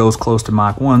airplane goes close to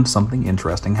Mach 1, something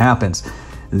interesting happens.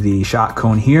 The shot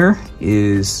cone here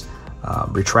is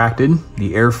retracted,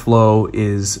 the airflow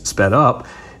is sped up,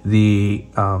 the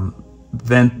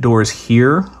vent doors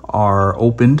here are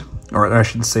opened, or I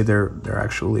should say they're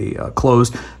actually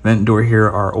closed. Vent door here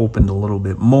are opened a little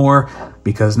bit more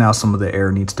because now some of the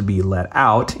air needs to be let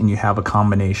out, and you have a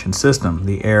combination system.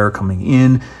 The air coming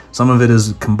in, some of it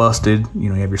is combusted. You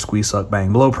know, you have your squeeze, suck,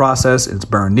 bang, blow process. It's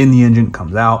burned in the engine,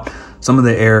 comes out. Some of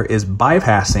the air is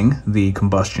bypassing the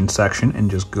combustion section and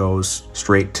just goes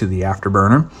straight to the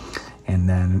afterburner. And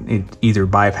then it either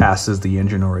bypasses the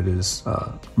engine or it is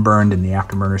burned in the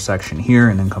afterburner section here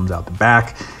and then comes out the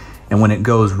back. And when it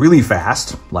goes really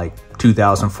fast, like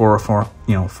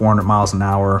 400 miles an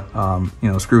hour, you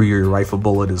know, screw your rifle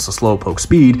bullet is a slowpoke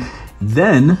speed,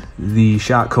 then the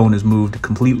shot cone is moved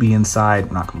completely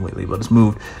inside, not completely, but it's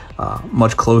moved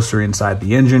much closer inside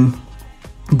the engine.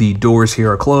 The doors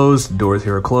here are closed, doors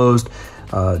here are closed,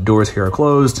 doors here are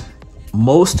closed.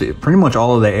 Pretty much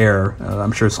all of the air,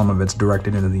 I'm sure some of it's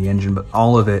directed into the engine, but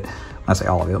all of it, I say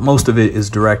all of it, most of it is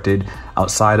directed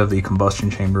outside of the combustion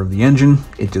chamber of the engine.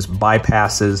 It just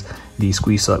bypasses the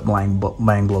squeeze, suck,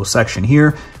 bang, blow section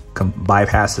here,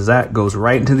 bypasses that, goes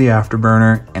right into the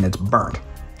afterburner, and it's burnt.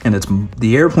 And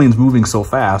the airplane's moving so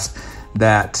fast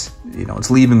that, you know,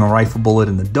 it's leaving a rifle bullet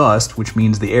in the dust, which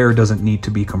means the air doesn't need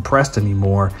to be compressed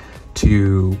anymore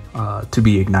to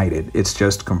be ignited. It's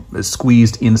just it's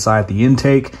squeezed inside the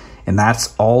intake, and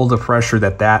that's all the pressure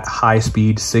that high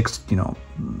speed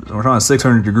we're talking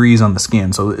 600 degrees on the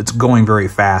skin, so it's going very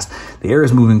fast. The air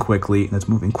is moving quickly, and it's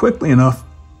moving quickly enough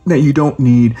that you don't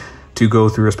need to go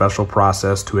through a special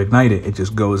process to ignite it. It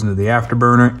just goes into the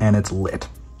afterburner and it's lit.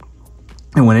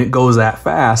 And when it goes that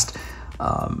fast,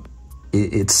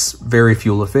 it's very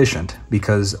fuel efficient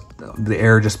because the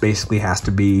air just basically has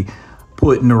to be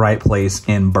put in the right place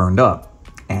and burned up.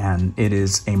 And it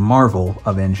is a marvel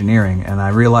of engineering. And I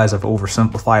realize I've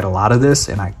oversimplified a lot of this,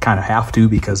 and I kind of have to,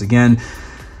 because again,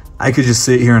 I could just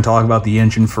sit here and talk about the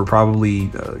engine for probably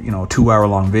a 2-hour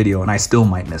long video, and I still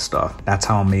might miss stuff. That's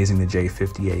how amazing the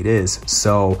J58 is.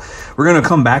 So we're going to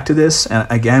come back to this, and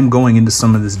again, I'm going into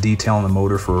some of this detail on the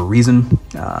motor for a reason.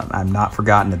 I've not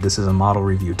forgotten that this is a model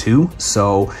review too,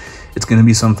 so it's going to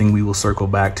be something we will circle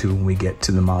back to when we get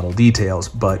to the model details.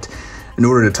 But in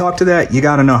order to talk to that, you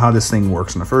got to know how this thing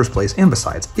works in the first place, and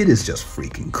besides, it is just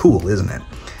freaking cool, isn't it?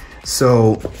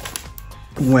 So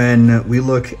when we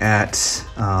look at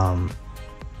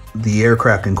the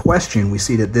aircraft in question, we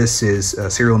see that this is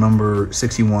serial number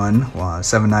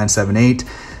 617978.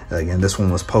 Again, this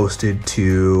one was posted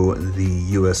to the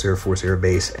U.S. Air Force Air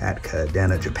Base at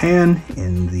Kadena, Japan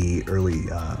in the early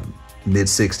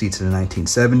mid-60s to the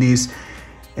 1970s.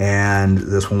 And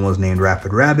this one was named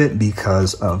Rapid Rabbit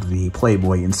because of the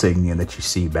Playboy insignia that you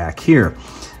see back here.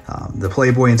 The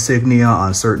Playboy insignia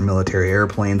on certain military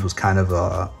airplanes was kind of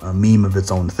a meme of its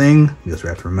own thing, because you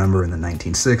have to remember in the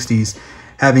 1960s,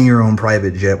 having your own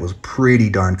private jet was pretty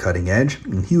darn cutting edge.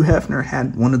 And Hugh Hefner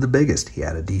had one of the biggest. He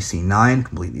had a DC-9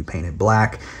 completely painted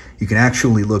black. You can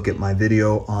actually look at my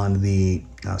video on the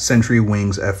Century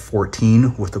Wings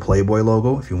F-14 with the Playboy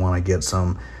logo if you want to get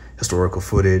some historical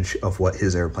footage of what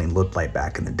his airplane looked like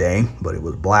back in the day. But it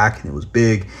was black and it was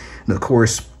big. And of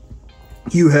course,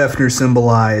 Hugh Hefner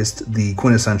symbolized the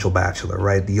quintessential bachelor,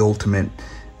 right? The ultimate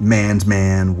man's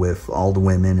man with all the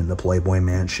women in the Playboy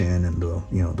mansion and the,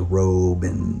 the robe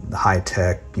and the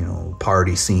high-tech,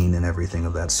 party scene and everything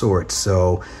of that sort.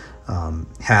 So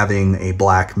having a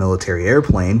black military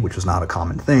airplane, which was not a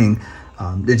common thing,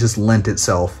 it just lent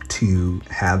itself to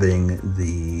having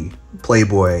the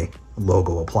Playboy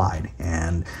logo applied.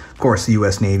 And of course, the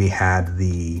U.S. Navy had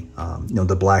the,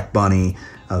 the Black Bunny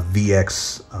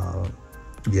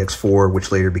VX4,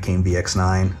 which later became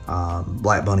VX9,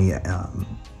 Black Bunny,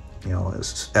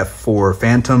 F4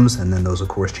 Phantoms, and then those of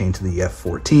course changed to the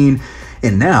F-14.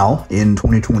 And now in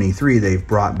 2023, they've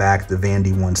brought back the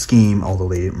Vandy 1 scheme, although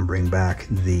they didn't bring back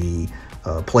the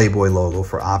Playboy logo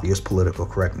for obvious political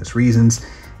correctness reasons.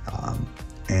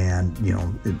 And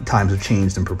times have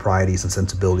changed and proprieties and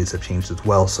sensibilities have changed as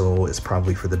well, so it's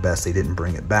probably for the best they didn't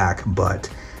bring it back. But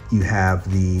you have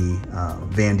the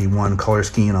Vandy 1 color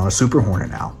scheme on a Super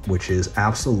Hornet now, which is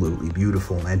absolutely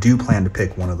beautiful. And I do plan to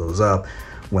pick one of those up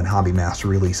when Hobby Master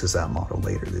releases that model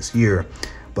later this year.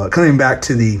 But coming back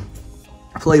to the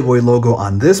Playboy logo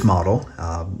on this model.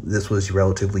 This was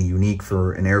relatively unique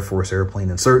for an Air Force airplane,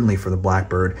 and certainly for the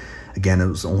Blackbird. Again, it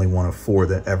was only one of 4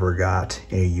 that ever got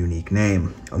a unique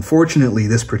name. Unfortunately,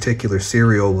 this particular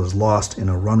serial was lost in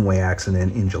a runway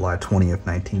accident in July 20th,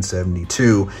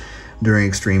 1972 during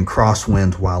extreme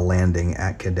crosswinds while landing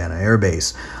at Kadena Air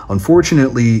Base.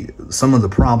 Unfortunately, some of the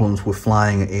problems with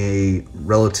flying a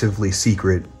relatively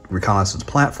secret reconnaissance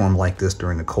platform like this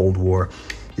during the Cold War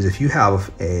is if you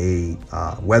have a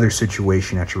weather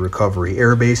situation at your recovery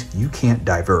airbase, you can't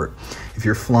divert. If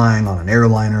you're flying on an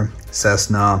airliner,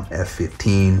 Cessna,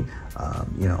 F-15,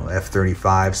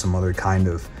 F-35, some other kind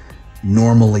of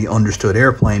normally understood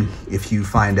airplane, if you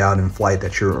find out in flight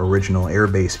that your original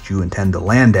airbase that you intend to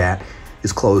land at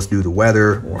is closed due to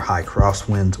weather or high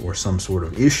crosswinds or some sort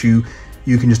of issue,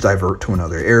 you can just divert to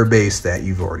another airbase that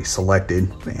you've already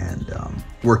selected and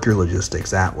work your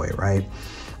logistics that way, right?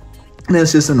 And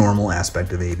that's just a normal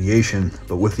aspect of aviation.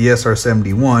 But with the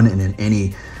SR-71 and in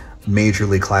any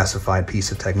majorly classified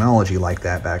piece of technology like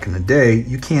that back in the day,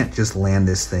 you can't just land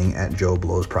this thing at Joe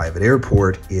Blow's private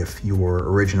airport if your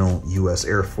original U.S.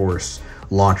 Air Force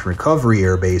launch recovery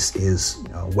airbase is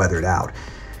weathered out.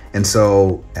 And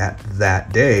so at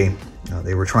that day,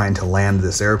 they were trying to land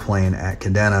this airplane at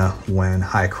Kadena when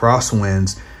high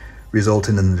crosswinds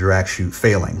resulted in the drag chute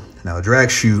failing. Now, a drag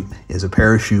chute is a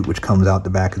parachute which comes out the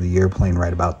back of the airplane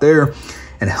right about there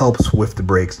and helps with the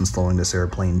brakes and slowing this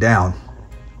airplane down.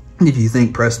 If you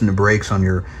think pressing the brakes on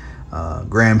your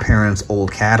grandparents'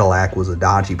 old Cadillac was a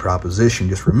dodgy proposition,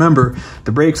 just remember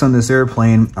the brakes on this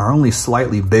airplane are only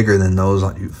slightly bigger than those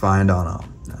you find on a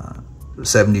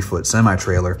 70-foot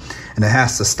semi-trailer, and it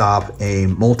has to stop a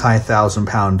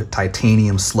multi-thousand-pound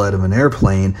titanium sled of an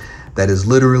airplane that is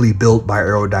literally built by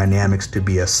aerodynamics to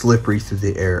be as slippery through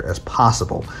the air as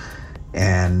possible.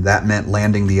 And that meant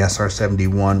landing the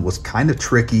SR-71 was kind of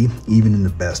tricky, even in the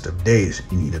best of days.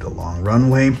 You needed a long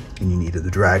runway and you needed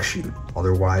the drag chute.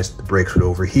 Otherwise, the brakes would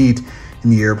overheat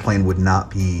and the airplane would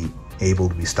not be able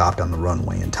to be stopped on the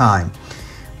runway in time.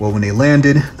 Well, when they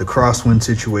landed, the crosswind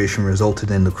situation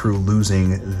resulted in the crew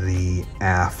losing the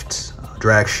aft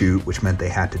drag chute, which meant they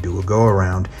had to do a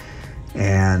go-around.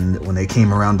 And when they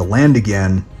came around to land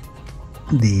again,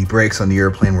 the brakes on the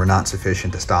airplane were not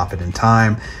sufficient to stop it in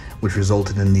time, which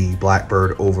resulted in the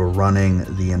Blackbird overrunning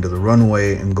the end of the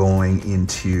runway and going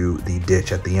into the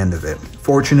ditch at the end of it.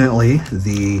 Fortunately,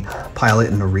 the pilot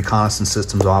and the reconnaissance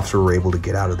systems officer were able to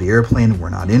get out of the airplane and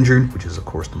were not injured, which is of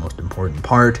course the most important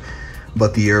part,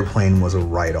 but the airplane was a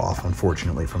write-off,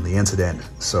 unfortunately, from the incident.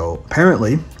 So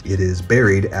apparently it is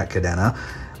buried at Kadena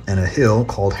in a hill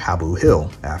called Habu Hill,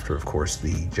 after of course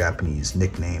the Japanese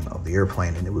nickname of the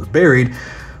airplane, and it was buried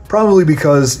probably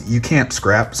because you can't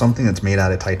scrap something that's made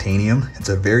out of titanium. It's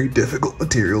a very difficult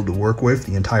material to work with.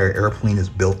 The entire airplane is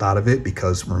built out of it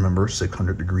because, remember,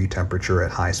 600-degree temperature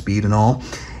at high speed and all.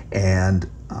 And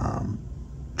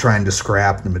trying to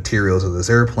scrap the materials of this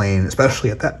airplane,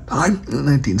 especially at that time in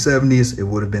the 1970s, it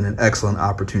would have been an excellent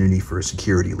opportunity for a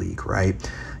security leak, right?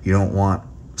 You don't want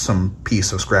some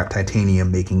piece of scrap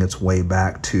titanium making its way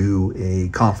back to a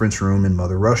conference room in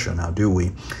Mother Russia, now do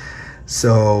we?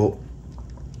 So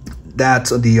that's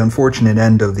the unfortunate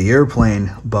end of the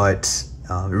airplane, but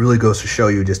it really goes to show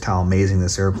you just how amazing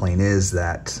this airplane is,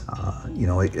 that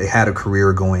it had a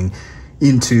career going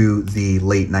into the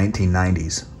late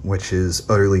 1990s, which is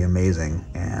utterly amazing.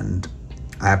 And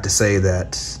I have to say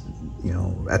that,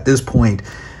 at this point,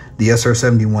 the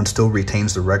SR-71 still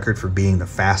retains the record for being the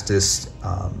fastest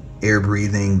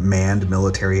air-breathing manned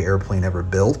military airplane ever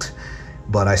built,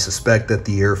 but I suspect that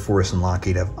the Air Force and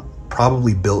Lockheed have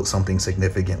probably built something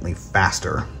significantly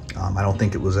faster. I don't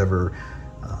think it was ever,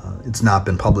 it's not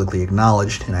been publicly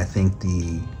acknowledged, and I think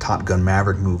the Top Gun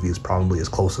Maverick movie is probably as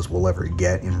close as we'll ever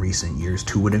get in recent years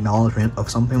to an acknowledgement of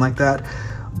something like that.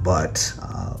 But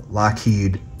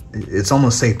Lockheed, it's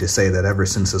almost safe to say that ever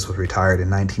since this was retired in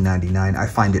 1999, I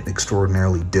find it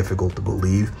extraordinarily difficult to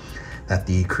believe that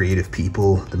the creative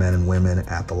people, the men and women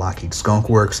at the Lockheed Skunk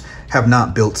Works, have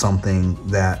not built something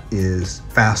that is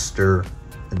faster,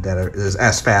 that is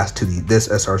as fast to this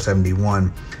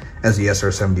SR-71 as the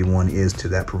SR-71 is to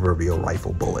that proverbial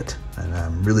rifle bullet. And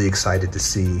I'm really excited to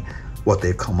see what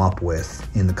they've come up with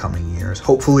in the coming years.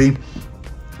 Hopefully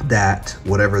that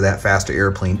whatever that faster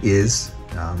airplane is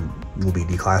will be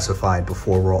declassified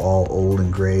before we're all old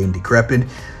and gray and decrepit,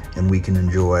 and we can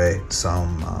enjoy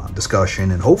some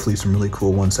discussion and hopefully some really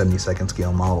cool 1/72nd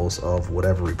scale models of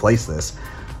whatever replaced this,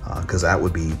 because that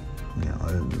would be,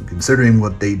 considering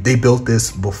what they built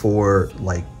this before,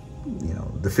 like,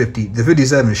 the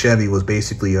 57 Chevy was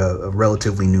basically a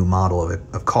relatively new model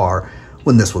of car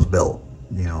when this was built.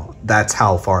 You know, that's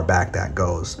how far back that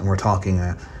goes. And we're talking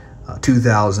a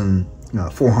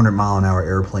 2,400 mile an hour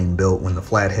airplane built when the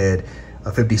flathead,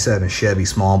 a 57 Chevy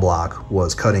small block,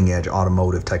 was cutting edge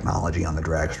automotive technology on the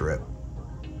drag strip.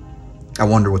 I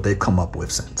wonder what they've come up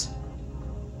with since.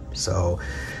 So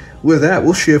with that,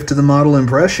 we'll shift to the model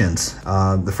impressions.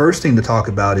 The first thing to talk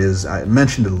about is, I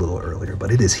mentioned it a little earlier,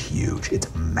 but it is huge.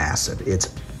 It's massive. It's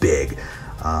big.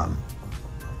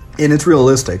 And it's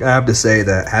realistic. I have to say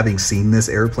that having seen this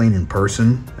airplane in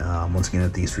person, once again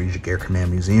at the Strategic Air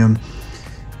Command Museum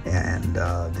and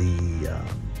the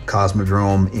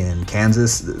Cosmodrome in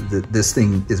Kansas, this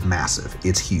thing is massive.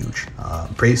 It's huge.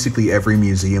 Basically every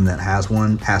museum that has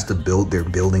one has to build their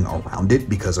building around it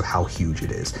because of how huge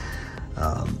it is.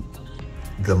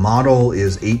 The model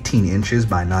is 18 inches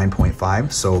by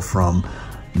 9.5, so from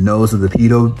nose of the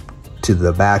pitot to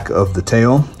the back of the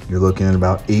tail, you're looking at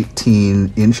about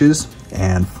 18 inches,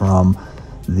 and from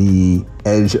the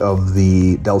edge of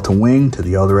the delta wing to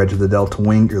the other edge of the delta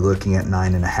wing, you're looking at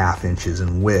 9.5 inches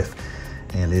in width,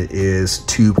 and it is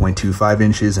 2.25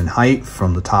 inches in height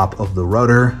from the top of the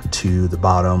rudder to the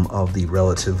bottom of the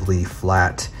relatively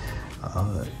flat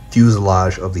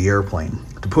fuselage of the airplane.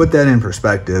 To put that in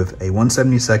perspective, a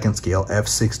 1/72nd scale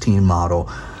F-16 model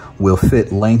will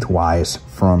fit lengthwise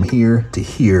from here to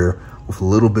here with a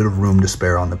little bit of room to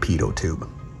spare on the pitot tube.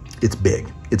 It's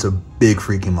big. It's a big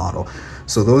freaking model.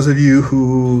 So those of you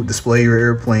who display your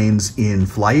airplanes in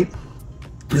flight,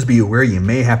 just be aware you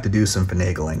may have to do some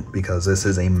finagling because this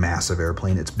is a massive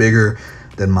airplane. It's bigger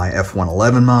than my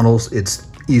F-111 models. It's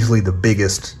easily the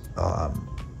biggest,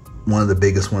 one of the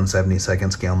biggest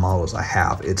 1/72nd scale models I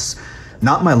have. It's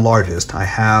not my largest. I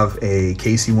have a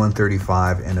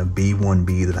KC-135 and a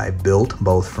B-1B that I built,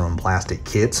 both from plastic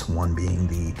kits, one being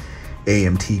the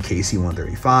AMT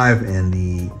KC-135 and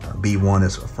the B-1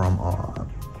 is from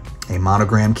a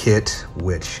monogram kit,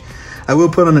 which I will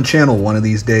put on the channel one of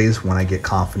these days when I get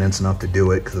confidence enough to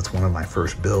do it, because it's one of my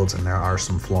first builds and there are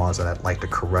some flaws that I'd like to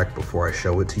correct before I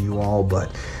show it to you all,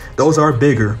 but those are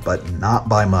bigger, but not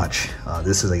by much.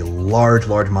 This is a large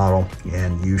model,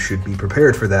 and you should be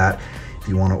prepared for that if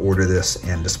you want to order this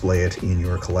and display it in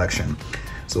your collection.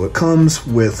 So it comes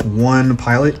with one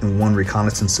pilot and one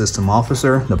reconnaissance system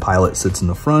officer. The pilot sits in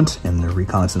the front and the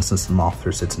reconnaissance system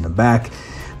officer sits in the back.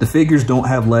 The figures don't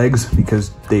have legs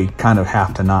because they kind of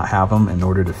have to not have them in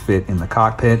order to fit in the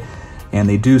cockpit. And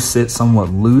they do sit somewhat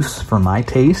loose for my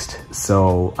taste.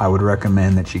 So I would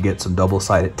recommend that you get some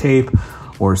double-sided tape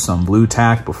or some blue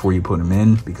tack before you put them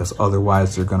in, because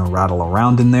otherwise they're gonna rattle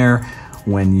around in there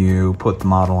when you put the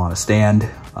model on a stand.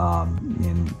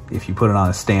 And if you put it on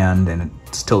a stand and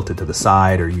it's tilted to the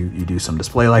side, or you do some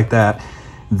display like that,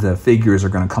 the figures are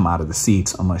going to come out of the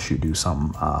seats unless you do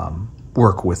some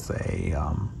work with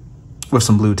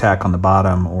some blue tack on the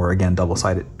bottom, or again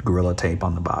double-sided Gorilla Tape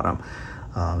on the bottom.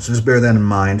 So just bear that in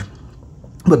mind.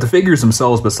 But the figures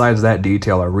themselves, besides that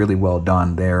detail, are really well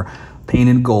done. They're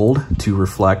painted gold to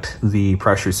reflect the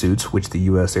pressure suits, which the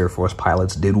U.S. Air Force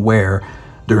pilots did wear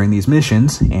during these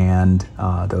missions, and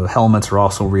the helmets are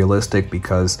also realistic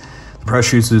because the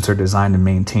pressure suits are designed to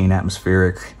maintain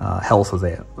atmospheric health of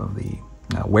the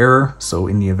wearer. So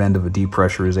in the event of a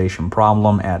depressurization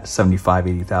problem at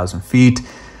 75-80,000 feet,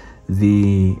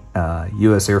 the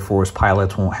U.S. Air Force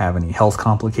pilots won't have any health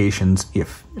complications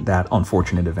if that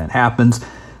unfortunate event happens.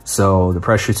 So the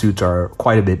pressure suits are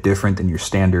quite a bit different than your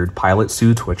standard pilot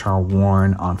suits, which are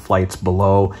worn on flights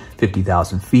below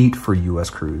 50,000 feet for U.S.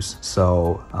 crews.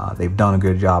 So they've done a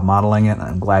good job modeling it.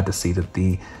 I'm glad to see that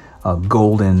the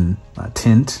golden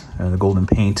tint, the golden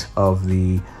paint of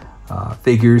the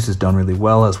figures is done really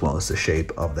well, as well as the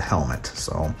shape of the helmet.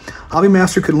 So Hobby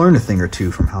Master could learn a thing or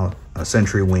two from how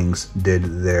Century Wings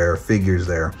did their figures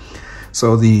there.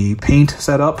 So the paint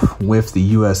setup with the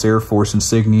U.S. Air Force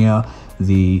insignia,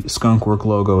 the Skunkwork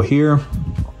logo here,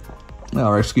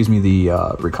 or excuse me,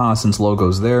 the reconnaissance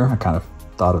logos there. I kind of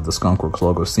thought of the Skunkworks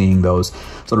logo seeing those.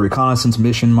 So the reconnaissance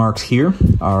mission marks here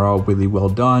are all really well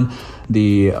done.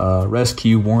 The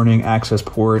rescue warning access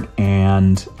port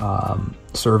and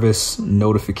service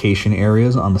notification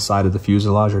areas on the side of the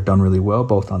fuselage are done really well,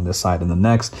 both on this side and the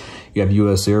next. You have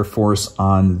U.S. Air Force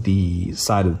on the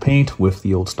side of the paint with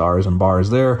the old stars and bars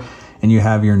there. And you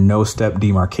have your no-step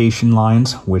demarcation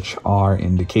lines, which are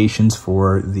indications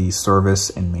for the service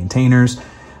and maintainers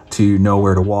to know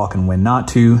where to walk and when not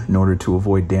to, in order to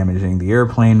avoid damaging the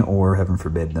airplane or, heaven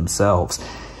forbid, themselves.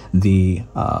 The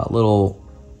little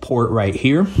port right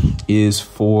here is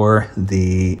for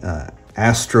the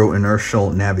Astro-Inertial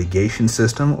Navigation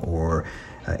System, or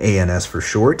ANS for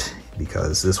short,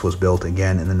 because this was built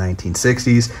again in the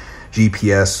 1960s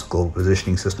GPS, global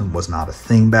positioning system, was not a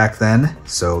thing back then.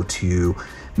 So to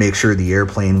make sure the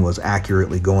airplane was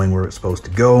accurately going where it's supposed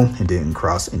to go and didn't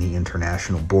cross any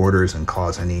international borders and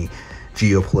cause any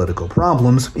geopolitical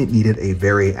problems, it needed a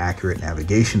very accurate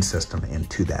navigation system. And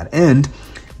to that end,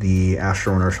 the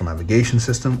Astro-Inertial Navigation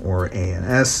System, or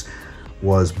ANS,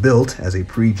 was built as a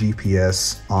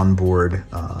pre-GPS onboard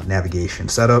navigation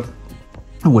setup.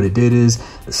 And what it did is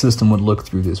the system would look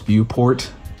through this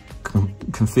viewport,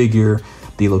 configure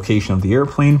the location of the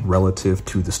airplane relative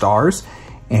to the stars,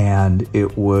 and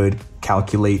it would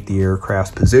calculate the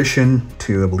aircraft's position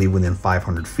to, I believe, within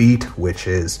 500 feet, which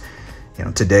is, you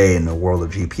know, today in the world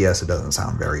of GPS, it doesn't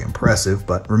sound very impressive,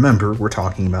 but remember, we're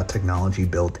talking about technology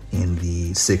built in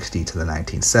the 60s to the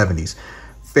 1970s.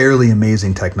 Fairly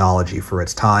amazing technology for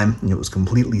its time. It was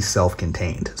completely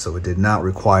self-contained, so it did not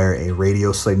require a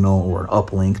radio signal or an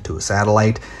uplink to a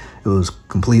satellite. It was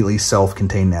completely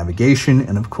self-contained navigation,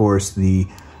 and of course, the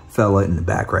fella in the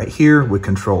back right here would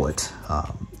control it.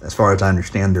 As far as I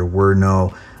understand, there were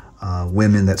no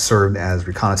women that served as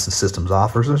reconnaissance systems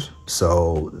officers,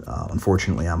 so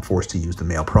unfortunately I'm forced to use the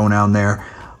male pronoun there,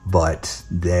 but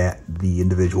that the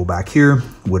individual back here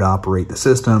would operate the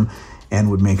system and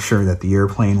would make sure that the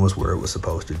airplane was where it was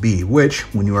supposed to be, which,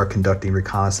 when you are conducting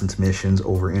reconnaissance missions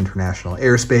over international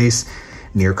airspace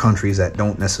near countries that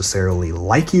don't necessarily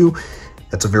like you,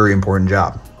 that's a very important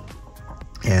job.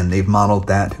 And they've modeled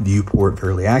that viewport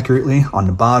fairly accurately. On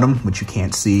the bottom, which you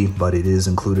can't see, but it is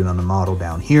included on the model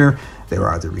down here, there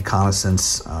are the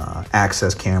reconnaissance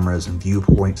access cameras and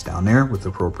viewpoints down there with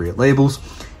appropriate labels.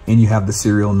 And you have the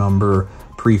serial number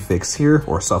prefix here,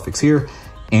 or suffix here,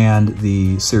 and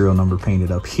the serial number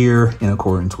painted up here in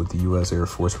accordance with the U.S. Air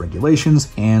Force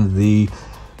regulations and the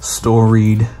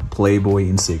storied Playboy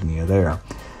insignia there.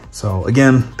 So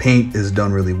again, paint is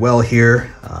done really well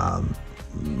here.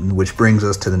 Which brings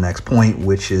us to the next point,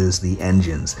 which is the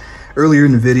engines. Earlier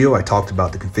in the video, I talked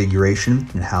about the configuration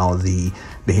and how the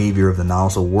behavior of the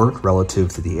nozzle worked relative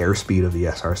to the airspeed of the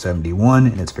SR-71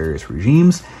 and its various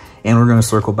regimes, and we're going to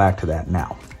circle back to that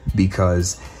now,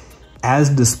 because as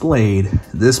displayed,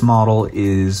 this model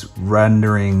is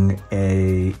rendering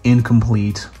a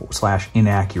incomplete /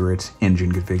 inaccurate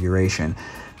engine configuration,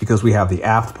 because we have the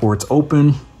aft ports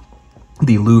open.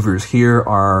 The louvers here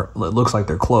are, it looks like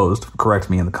they're closed. Correct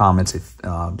me in the comments if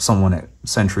someone at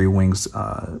Century Wings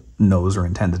knows or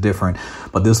intends different.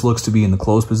 But this looks to be in the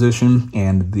closed position,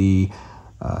 and the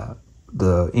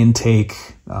intake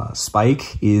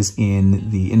spike is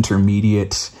in the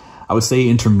intermediate, I would say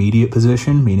intermediate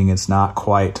position, meaning it's not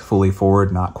quite fully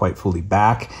forward, not quite fully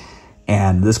back.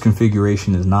 And this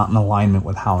configuration is not in alignment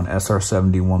with how an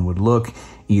SR-71 would look,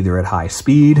 either at high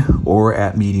speed or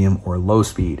at medium or low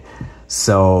speed.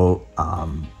 So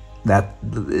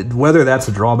whether that's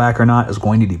a drawback or not is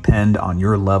going to depend on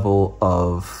your level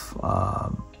of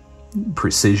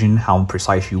precision, how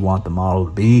precise you want the model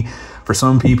to be. For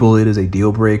some people, it is a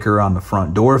deal breaker on the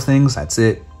front door of things. That's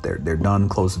it. They're done.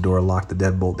 Close the door, lock the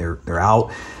deadbolt. They're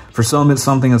out. For some, it's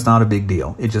something that's not a big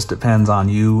deal. It just depends on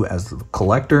you as the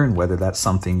collector and whether that's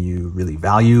something you really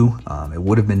value. It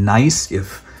would have been nice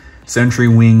if Century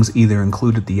Wings either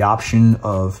included the option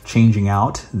of changing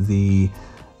out the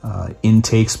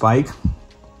intake spike,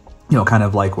 you know, kind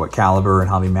of like what Caliber and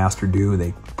Hobby Master do.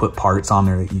 They put parts on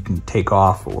there that you can take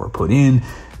off or put in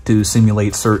to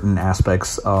simulate certain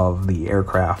aspects of the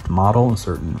aircraft model and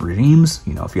certain regimes.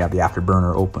 You know, if you have the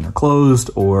afterburner open or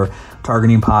closed, or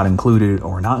targeting pod included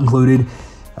or not included.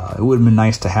 It would have been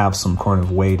nice to have some kind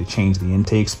of way to change the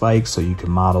intake spike so you can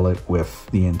model it with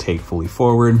the intake fully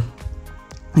forward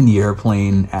in the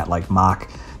airplane at like Mach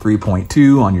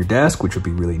 3.2 on your desk, which would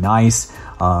be really nice.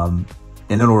 And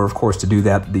in order, of course, to do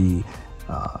that, the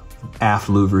aft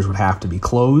louvers would have to be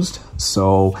closed.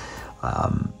 So,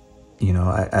 you know,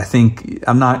 I think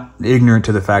I'm not ignorant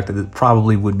to the fact that it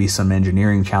probably would be some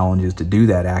engineering challenges to do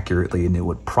that accurately, and it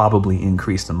would probably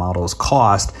increase the model's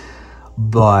cost.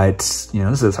 But, you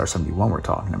know, this is SR-71 we're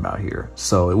talking about here.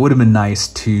 So it would have been nice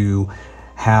to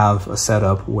have a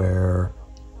setup where,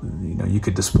 you know, you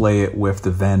could display it with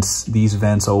the vents, these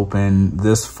vents open,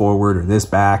 this forward or this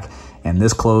back, and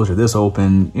this closed or this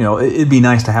open. You know, it'd be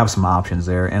nice to have some options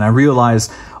there. And I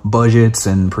realize budgets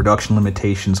and production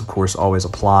limitations, of course, always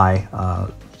apply.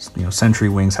 You know, Century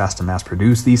Wings has to mass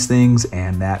produce these things,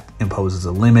 and that imposes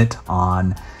a limit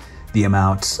on the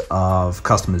amount of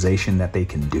customization that they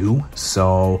can do.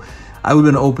 So I would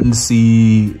have been open to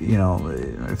see, you know,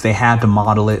 if they had to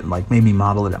model it, like maybe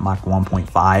model it at Mach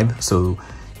 1.5. So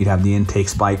you'd have the intake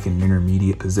spike in an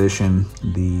intermediate position,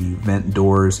 the vent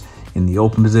doors in the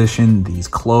open position, these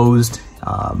closed.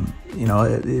 You know,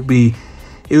 it'd be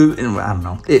I don't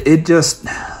know. It just,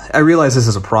 I realize this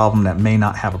is a problem that may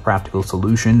not have a practical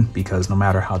solution, because no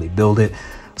matter how they build it,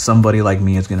 somebody like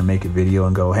me is going to make a video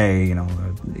and go, hey, you know,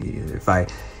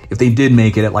 if they did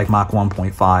make it at like Mach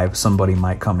 1.5, somebody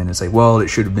might come in and say, well, it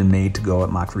should have been made to go at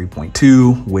Mach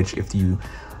 3.2, which if you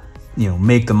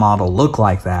make the model look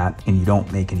like that and you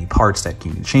don't make any parts that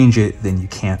can change it, then you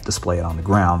can't display it on the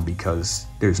ground, because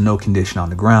there's no condition on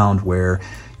the ground where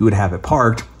you would have it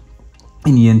parked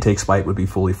and the intake spike would be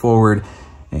fully forward,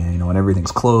 and, you know, when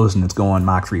everything's closed and it's going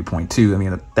Mach 3.2, I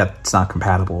mean, that's not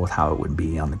compatible with how it would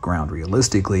be on the ground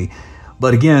realistically.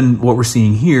 But again, what we're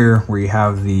seeing here, where you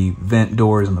have the vent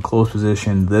doors in the closed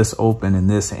position, this open and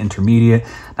this intermediate,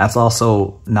 that's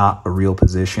also not a real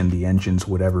position the engines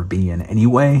would ever be in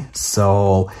anyway.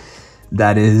 So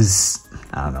that is,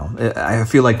 I don't know, I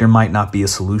feel like there might not be a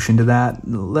solution to that.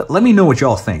 Let me know what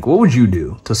y'all think. What would you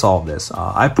do to solve this?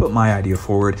 I put my idea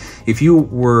forward. If you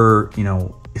were,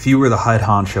 if you were the head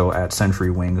honcho at Century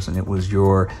Wings and it was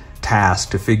your task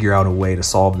to figure out a way to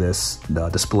solve this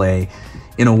display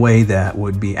in a way that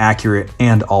would be accurate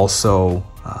and also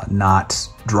not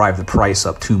drive the price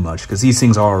up too much, because these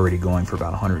things are already going for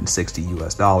about 160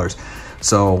 US dollars.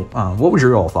 So what would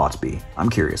your all thoughts be? I'm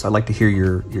curious. I'd like to hear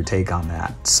your take on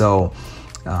that. So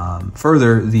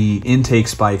further, the intake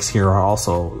spikes here are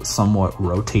also somewhat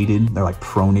rotated. They're like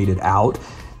pronated out.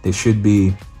 They should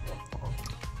be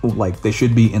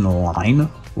in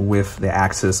line with the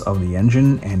axis of the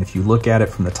engine, and if you look at it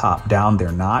from the top down,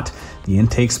 they're not. The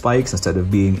intake spikes, instead of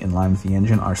being in line with the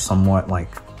engine, are somewhat like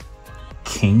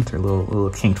kinked, or a little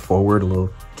kinked forward, a little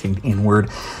kinked inward.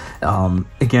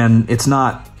 Again, it's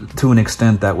not to an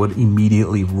extent that would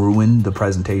immediately ruin the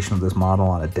presentation of this model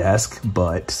on a desk,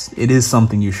 but it is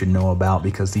something you should know about,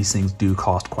 because these things do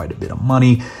cost quite a bit of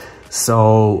money.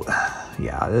 So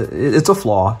yeah, it's a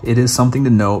flaw. It is something to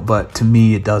note, but to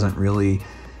me, it doesn't really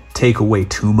take away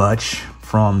too much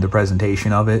from the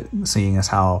presentation of it, seeing as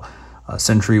how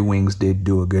Century Wings did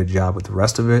do a good job with the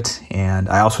rest of it. And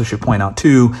I also should point out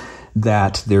too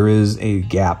that there is a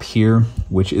gap here,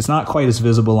 which is not quite as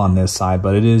visible on this side,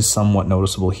 but it is somewhat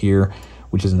noticeable here,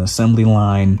 which is an assembly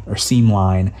line or seam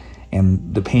line,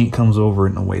 and the paint comes over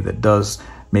it in a way that does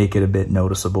make it a bit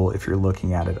noticeable if you're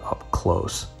looking at it up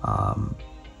close.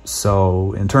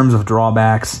 So in terms of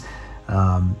drawbacks,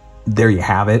 there you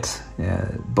have it.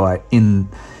 But in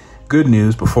good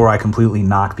news, before I completely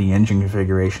knock the engine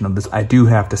configuration of this, I do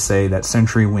have to say that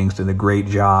Century Wings did a great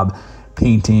job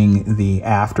painting the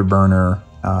afterburner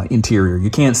interior. You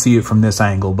can't see it from this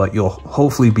angle, but you'll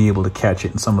hopefully be able to catch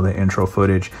it in some of the intro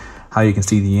footage, how you can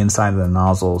see the inside of the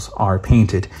nozzles are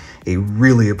painted a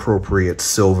really appropriate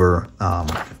silver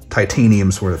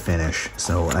titanium sort of finish.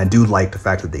 So, and I do like the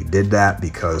fact that they did that,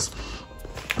 because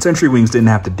Century Wings didn't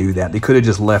have to do that. They could have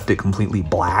just left it completely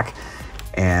black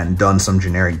and done some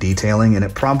generic detailing, and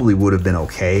it probably would have been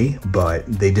okay, but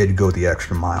they did go the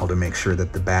extra mile to make sure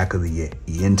that the back of the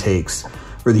intakes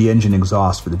or the engine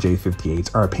exhaust for the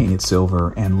J58s are painted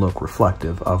silver and look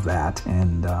reflective of that.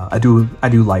 And I do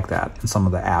like that in some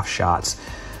of the aft shots.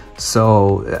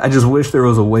 So I just wish there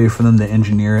was a way for them to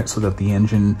engineer it so that the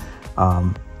engine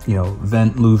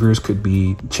vent louvers could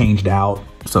be changed out,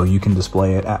 so you can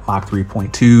display it at Mach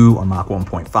 3.2 or Mach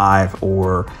 1.5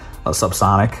 or a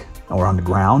subsonic or on the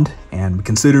ground. And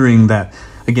considering that,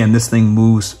 again, this thing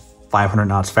moves 500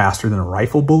 knots faster than a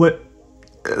rifle bullet,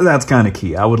 that's kind of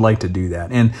key. I would like to do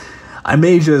that. And I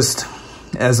may just,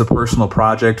 as a personal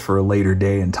project for a later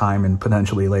day and time and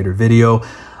potentially a later video,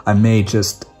 I may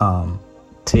just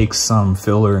take some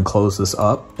filler and close this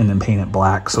up and then paint it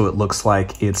black so it looks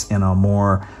like it's in a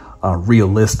more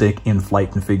realistic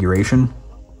in-flight configuration.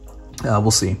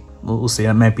 We'll see. We'll see.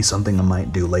 That might be something I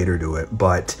might do later to it.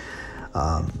 But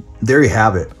there you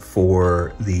have it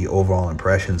for the overall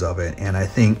impressions of it. And I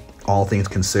think, all things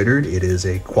considered, it is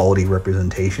a quality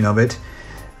representation of it.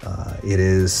 It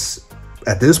is,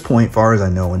 at this point, far as I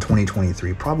know, in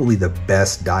 2023, probably the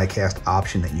best die-cast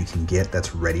option that you can get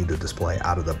that's ready to display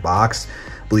out of the box.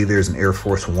 I believe there's an Air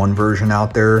Force One version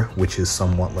out there, which is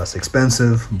somewhat less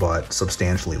expensive, but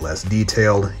substantially less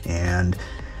detailed, and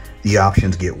the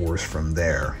options get worse from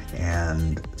there.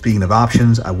 And speaking of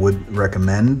options, I would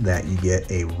recommend that you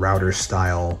get a router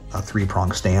style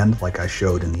three-prong stand like I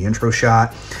showed in the intro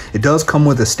shot. It does come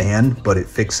with a stand, but it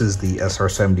fixes the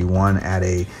SR-71 at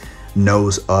a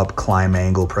nose up climb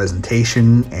angle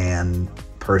presentation, and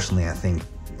personally I think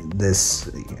this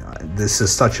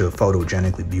is such a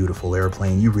photogenically beautiful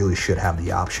airplane. You really should have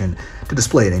the option to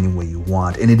display it any way you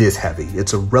want. And it is heavy.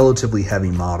 It's a relatively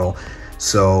heavy model,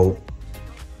 so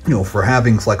for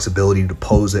having flexibility to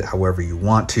pose it however you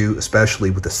want to, especially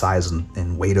with the size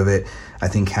and weight of it. I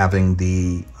think having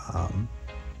the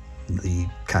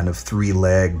kind of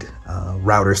three-legged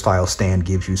router style stand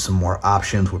gives you some more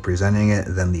options with presenting it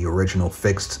than the original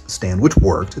fixed stand, which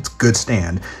worked. It's a good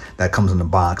stand that comes in the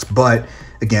box, but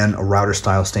again, a router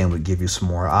style stand would give you some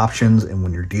more options. And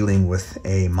when you're dealing with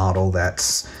a model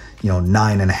that's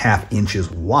 9.5 inches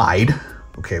wide,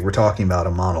 okay, we're talking about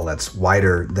a model that's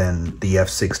wider than the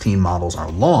F-16 models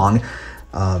are long,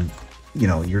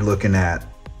 you're looking at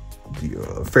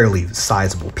a fairly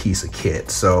sizable piece of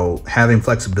kit. So having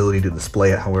flexibility to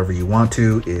display it however you want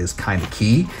to is kind of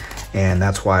key. And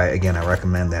that's why, again, I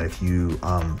recommend that if you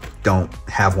don't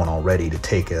have one already, to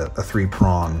take a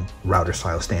three-prong router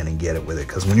style stand and get it with it.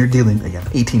 Because when you're dealing, again,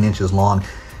 18 inches long,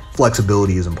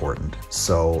 flexibility is important.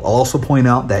 So I'll also point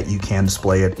out that you can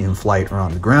display it in flight or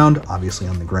on the ground. Obviously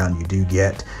on the ground you do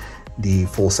get the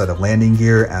full set of landing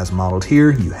gear as modeled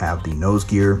here. You have the nose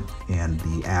gear and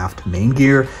the aft main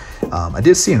gear. I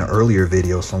did see an earlier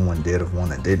video someone did of one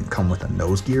that didn't come with a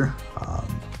nose gear,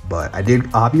 but I did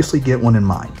obviously get one in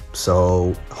mind.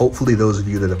 So hopefully those of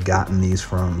you that have gotten these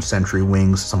from Century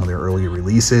Wings, some of their earlier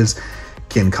releases,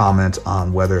 can comment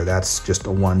on whether that's just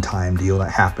a one-time deal that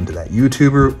happened to that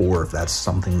YouTuber, or if that's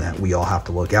something that we all have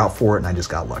to look out for and I just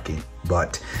got lucky.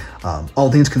 But all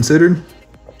things considered,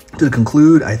 to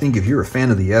conclude, I think if you're a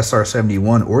fan of the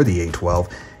SR-71 or the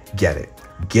A-12, get it.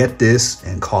 Get this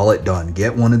and call it done.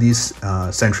 Get one of these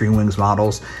Century Wings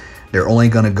models. They're only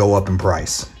going to go up in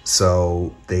price.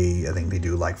 So I think they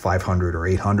do like 500 or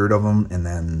 800 of them, and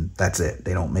then that's it.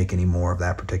 They don't make any more of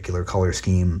that particular color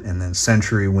scheme. And then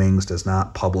Century Wings does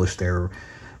not publish their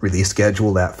release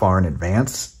schedule that far in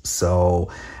advance. So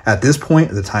at this point,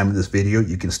 at the time of this video,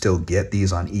 you can still get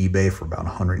these on eBay for about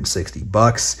 160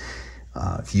 bucks.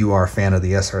 If you are a fan of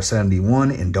the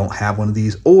SR-71 and don't have one of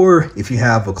these, or if you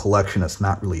have a collection that's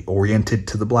not really oriented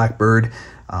to the Blackbird,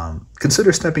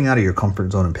 consider stepping out of your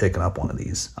comfort zone and picking up one of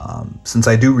these. Since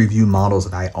I do review models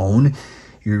that I own,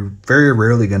 you're very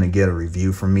rarely going to get a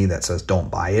review from me that says don't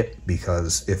buy it,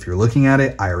 because if you're looking at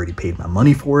it, I already paid my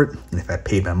money for it. And if I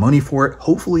paid my money for it,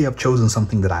 hopefully I've chosen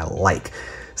something that I like.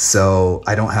 So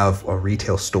I don't have a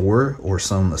retail store or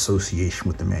some association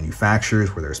with the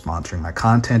manufacturers where they're sponsoring my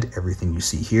content. Everything you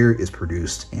see here is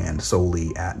produced and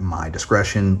solely at my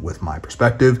discretion with my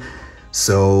perspective.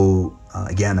 So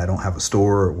again, I don't have a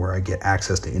store where I get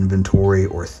access to inventory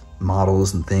or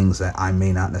models and things that I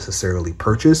may not necessarily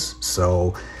purchase.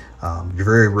 So you're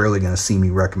very rarely going to see me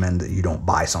recommend that you don't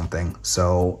buy something.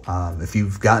 So if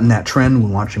you've gotten that trend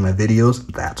when watching my videos,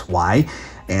 that's why.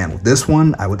 And with this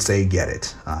one, I would say get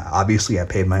it. Obviously, I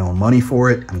paid my own money for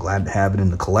it. I'm glad to have it in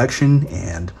the collection.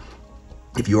 And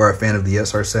if you are a fan of the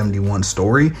SR-71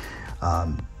 story,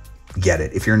 get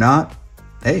it. If you're not,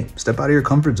 hey, step out of your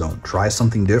comfort zone. Try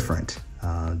something different.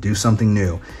 Do something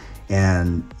new.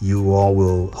 And you all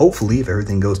will, hopefully, if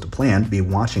everything goes to plan, be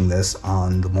watching this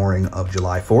on the morning of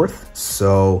July 4th.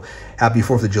 So happy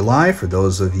 4th of July for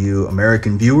those of you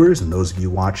American viewers and those of you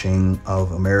watching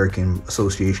of American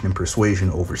Association and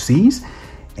Persuasion overseas.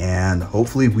 And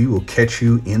hopefully we will catch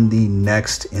you in the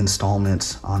next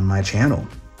installment on my channel.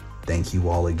 Thank you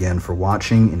all again for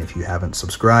watching. And if you haven't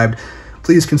subscribed,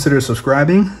 please consider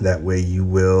subscribing. That way you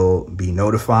will be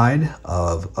notified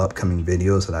of upcoming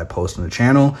videos that I post on the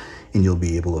channel, and you'll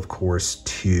be able, of course,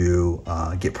 to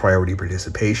get priority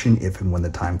participation if and when the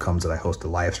time comes that I host a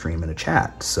live stream and a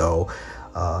chat. So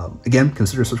again,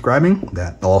 consider subscribing.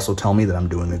 That'll also tell me that I'm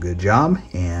doing a good job,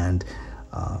 and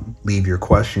leave your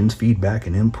questions, feedback,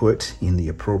 and input in the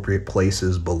appropriate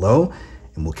places below,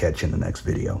 and we'll catch you in the next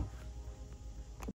video.